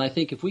 And I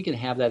think if we can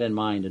have that in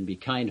mind and be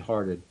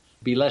kind-hearted,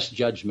 be less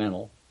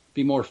judgmental,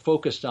 be more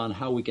focused on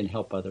how we can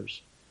help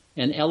others,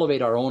 and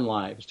elevate our own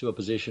lives to a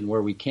position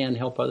where we can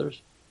help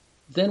others,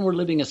 then we're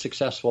living a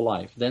successful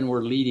life. Then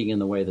we're leading in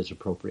the way that's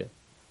appropriate.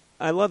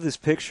 I love this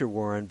picture,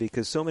 Warren,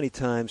 because so many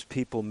times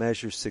people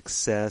measure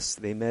success,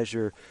 they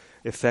measure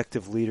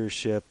effective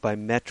leadership by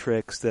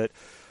metrics that,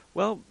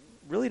 well,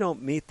 really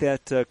don't meet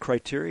that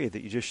criteria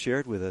that you just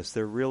shared with us.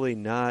 They're really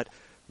not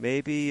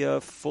maybe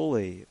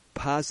fully,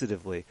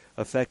 positively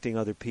affecting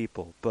other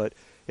people. But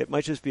it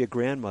might just be a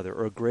grandmother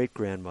or a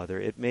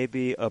great-grandmother. It may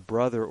be a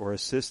brother or a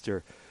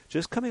sister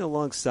just coming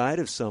alongside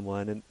of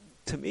someone. And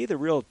to me, the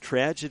real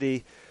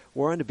tragedy,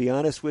 Warren, to be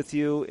honest with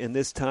you, in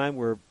this time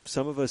where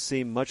some of us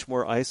seem much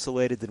more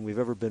isolated than we've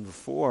ever been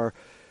before,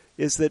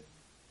 is that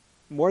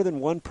more than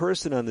one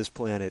person on this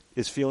planet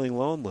is feeling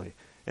lonely.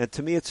 And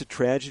to me, it's a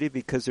tragedy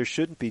because there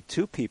shouldn't be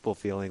two people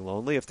feeling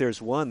lonely. If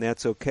there's one,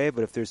 that's okay.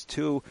 But if there's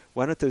two,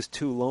 why don't those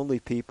two lonely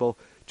people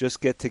just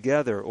get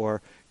together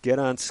or get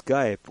on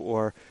Skype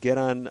or get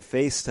on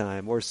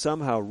FaceTime or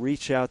somehow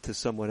reach out to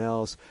someone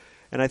else?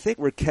 And I think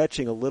we're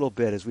catching a little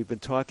bit as we've been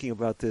talking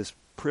about this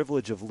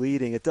privilege of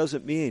leading. It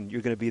doesn't mean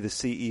you're going to be the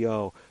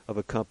CEO of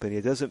a company.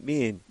 It doesn't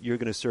mean you're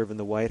going to serve in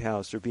the White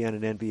House or be on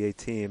an NBA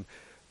team.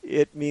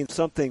 It means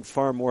something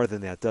far more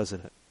than that,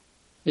 doesn't it?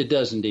 It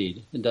does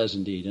indeed. It does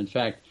indeed. In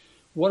fact,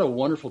 what a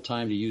wonderful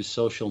time to use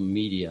social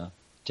media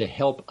to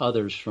help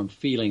others from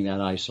feeling that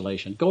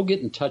isolation. Go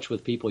get in touch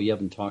with people you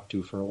haven't talked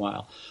to for a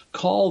while.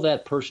 Call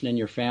that person in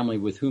your family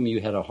with whom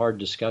you had a hard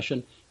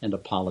discussion and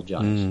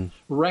apologize.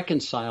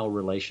 Reconcile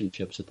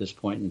relationships at this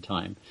point in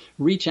time.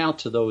 Reach out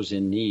to those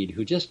in need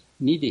who just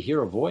need to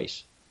hear a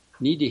voice,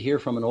 need to hear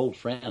from an old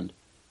friend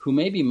who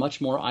may be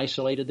much more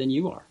isolated than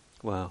you are.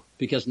 Wow.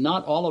 Because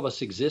not all of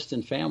us exist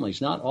in families.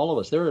 Not all of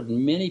us. There are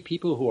many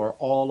people who are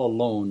all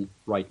alone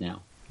right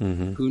now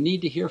who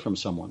need to hear from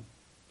someone.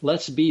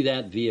 Let's be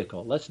that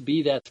vehicle. Let's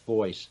be that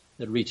voice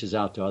that reaches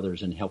out to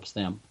others and helps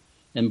them.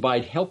 And by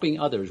helping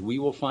others, we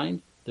will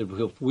find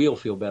that we'll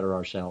feel better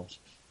ourselves.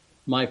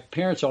 My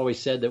parents always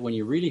said that when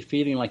you're really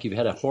feeling like you've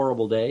had a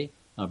horrible day,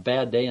 a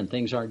bad day, and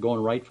things aren't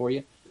going right for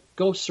you,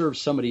 go serve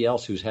somebody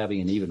else who's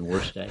having an even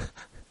worse day,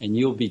 and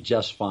you'll be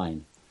just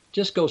fine.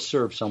 Just go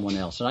serve someone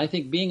else. And I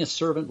think being a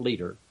servant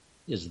leader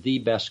is the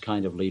best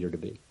kind of leader to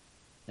be.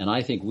 And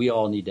I think we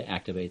all need to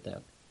activate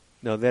that.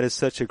 No, that is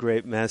such a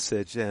great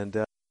message.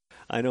 And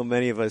I know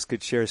many of us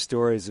could share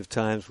stories of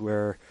times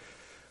where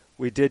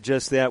we did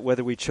just that,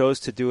 whether we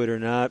chose to do it or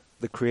not.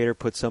 The Creator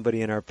put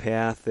somebody in our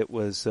path that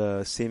was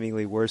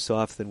seemingly worse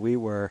off than we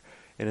were.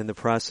 And in the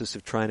process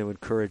of trying to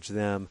encourage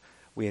them,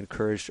 we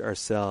encouraged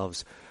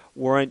ourselves.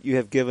 Warren, you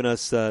have given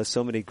us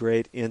so many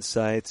great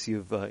insights.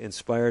 You've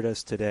inspired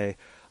us today.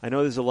 I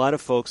know there's a lot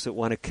of folks that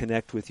want to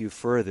connect with you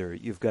further.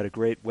 You've got a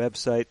great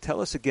website. Tell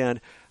us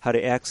again how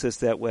to access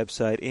that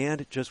website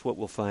and just what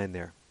we'll find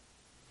there.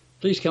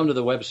 Please come to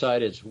the website.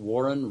 It's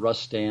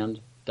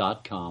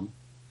warrenrustand.com,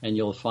 and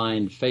you'll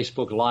find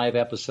Facebook Live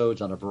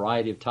episodes on a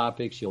variety of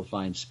topics. You'll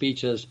find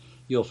speeches.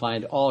 You'll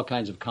find all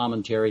kinds of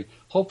commentary.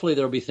 Hopefully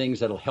there will be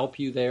things that will help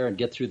you there and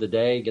get through the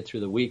day, get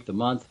through the week, the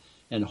month,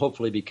 and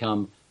hopefully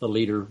become the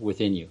leader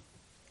within you.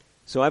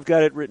 So I've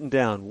got it written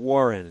down,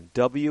 Warren,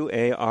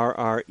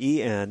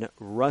 W-A-R-R-E-N,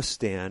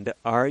 Rustand,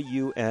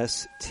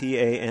 R-U-S-T-A-N-D.com.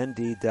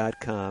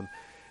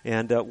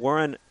 And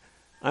Warren,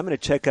 I'm going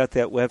to check out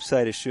that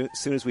website as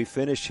soon as we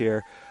finish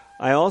here.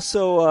 I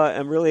also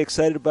am really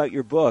excited about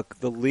your book,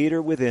 The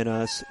Leader Within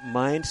Us,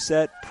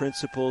 Mindset,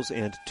 Principles,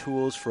 and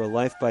Tools for a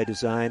Life by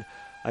Design.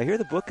 I hear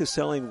the book is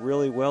selling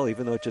really well,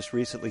 even though it just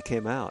recently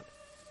came out.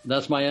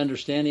 That's my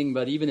understanding,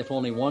 but even if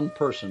only one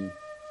person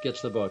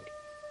gets the book,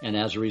 and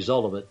as a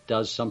result of it,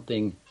 does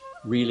something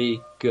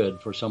really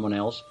good for someone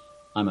else,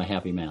 I'm a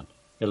happy man.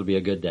 It'll be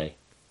a good day.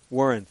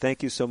 Warren,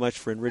 thank you so much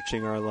for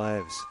enriching our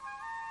lives.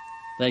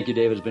 Thank you,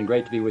 David. It's been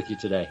great to be with you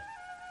today.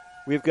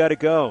 We've got to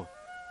go.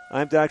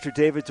 I'm Dr.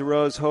 David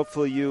DeRose.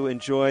 Hopefully you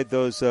enjoyed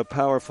those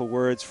powerful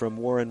words from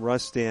Warren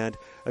Rustand.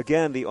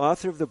 Again, the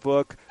author of the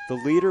book, The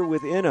Leader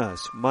Within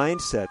Us,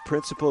 Mindset,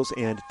 Principles,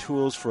 and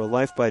Tools for a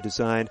Life by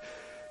Design.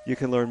 You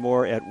can learn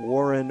more at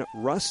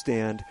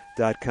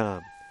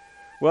warrenrustand.com.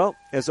 Well,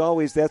 as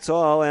always, that's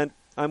all, and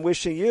I'm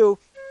wishing you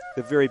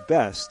the very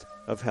best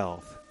of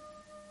health.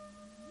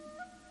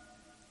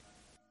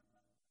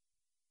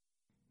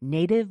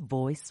 Native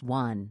Voice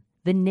One,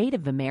 the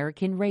Native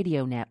American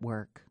Radio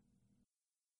Network.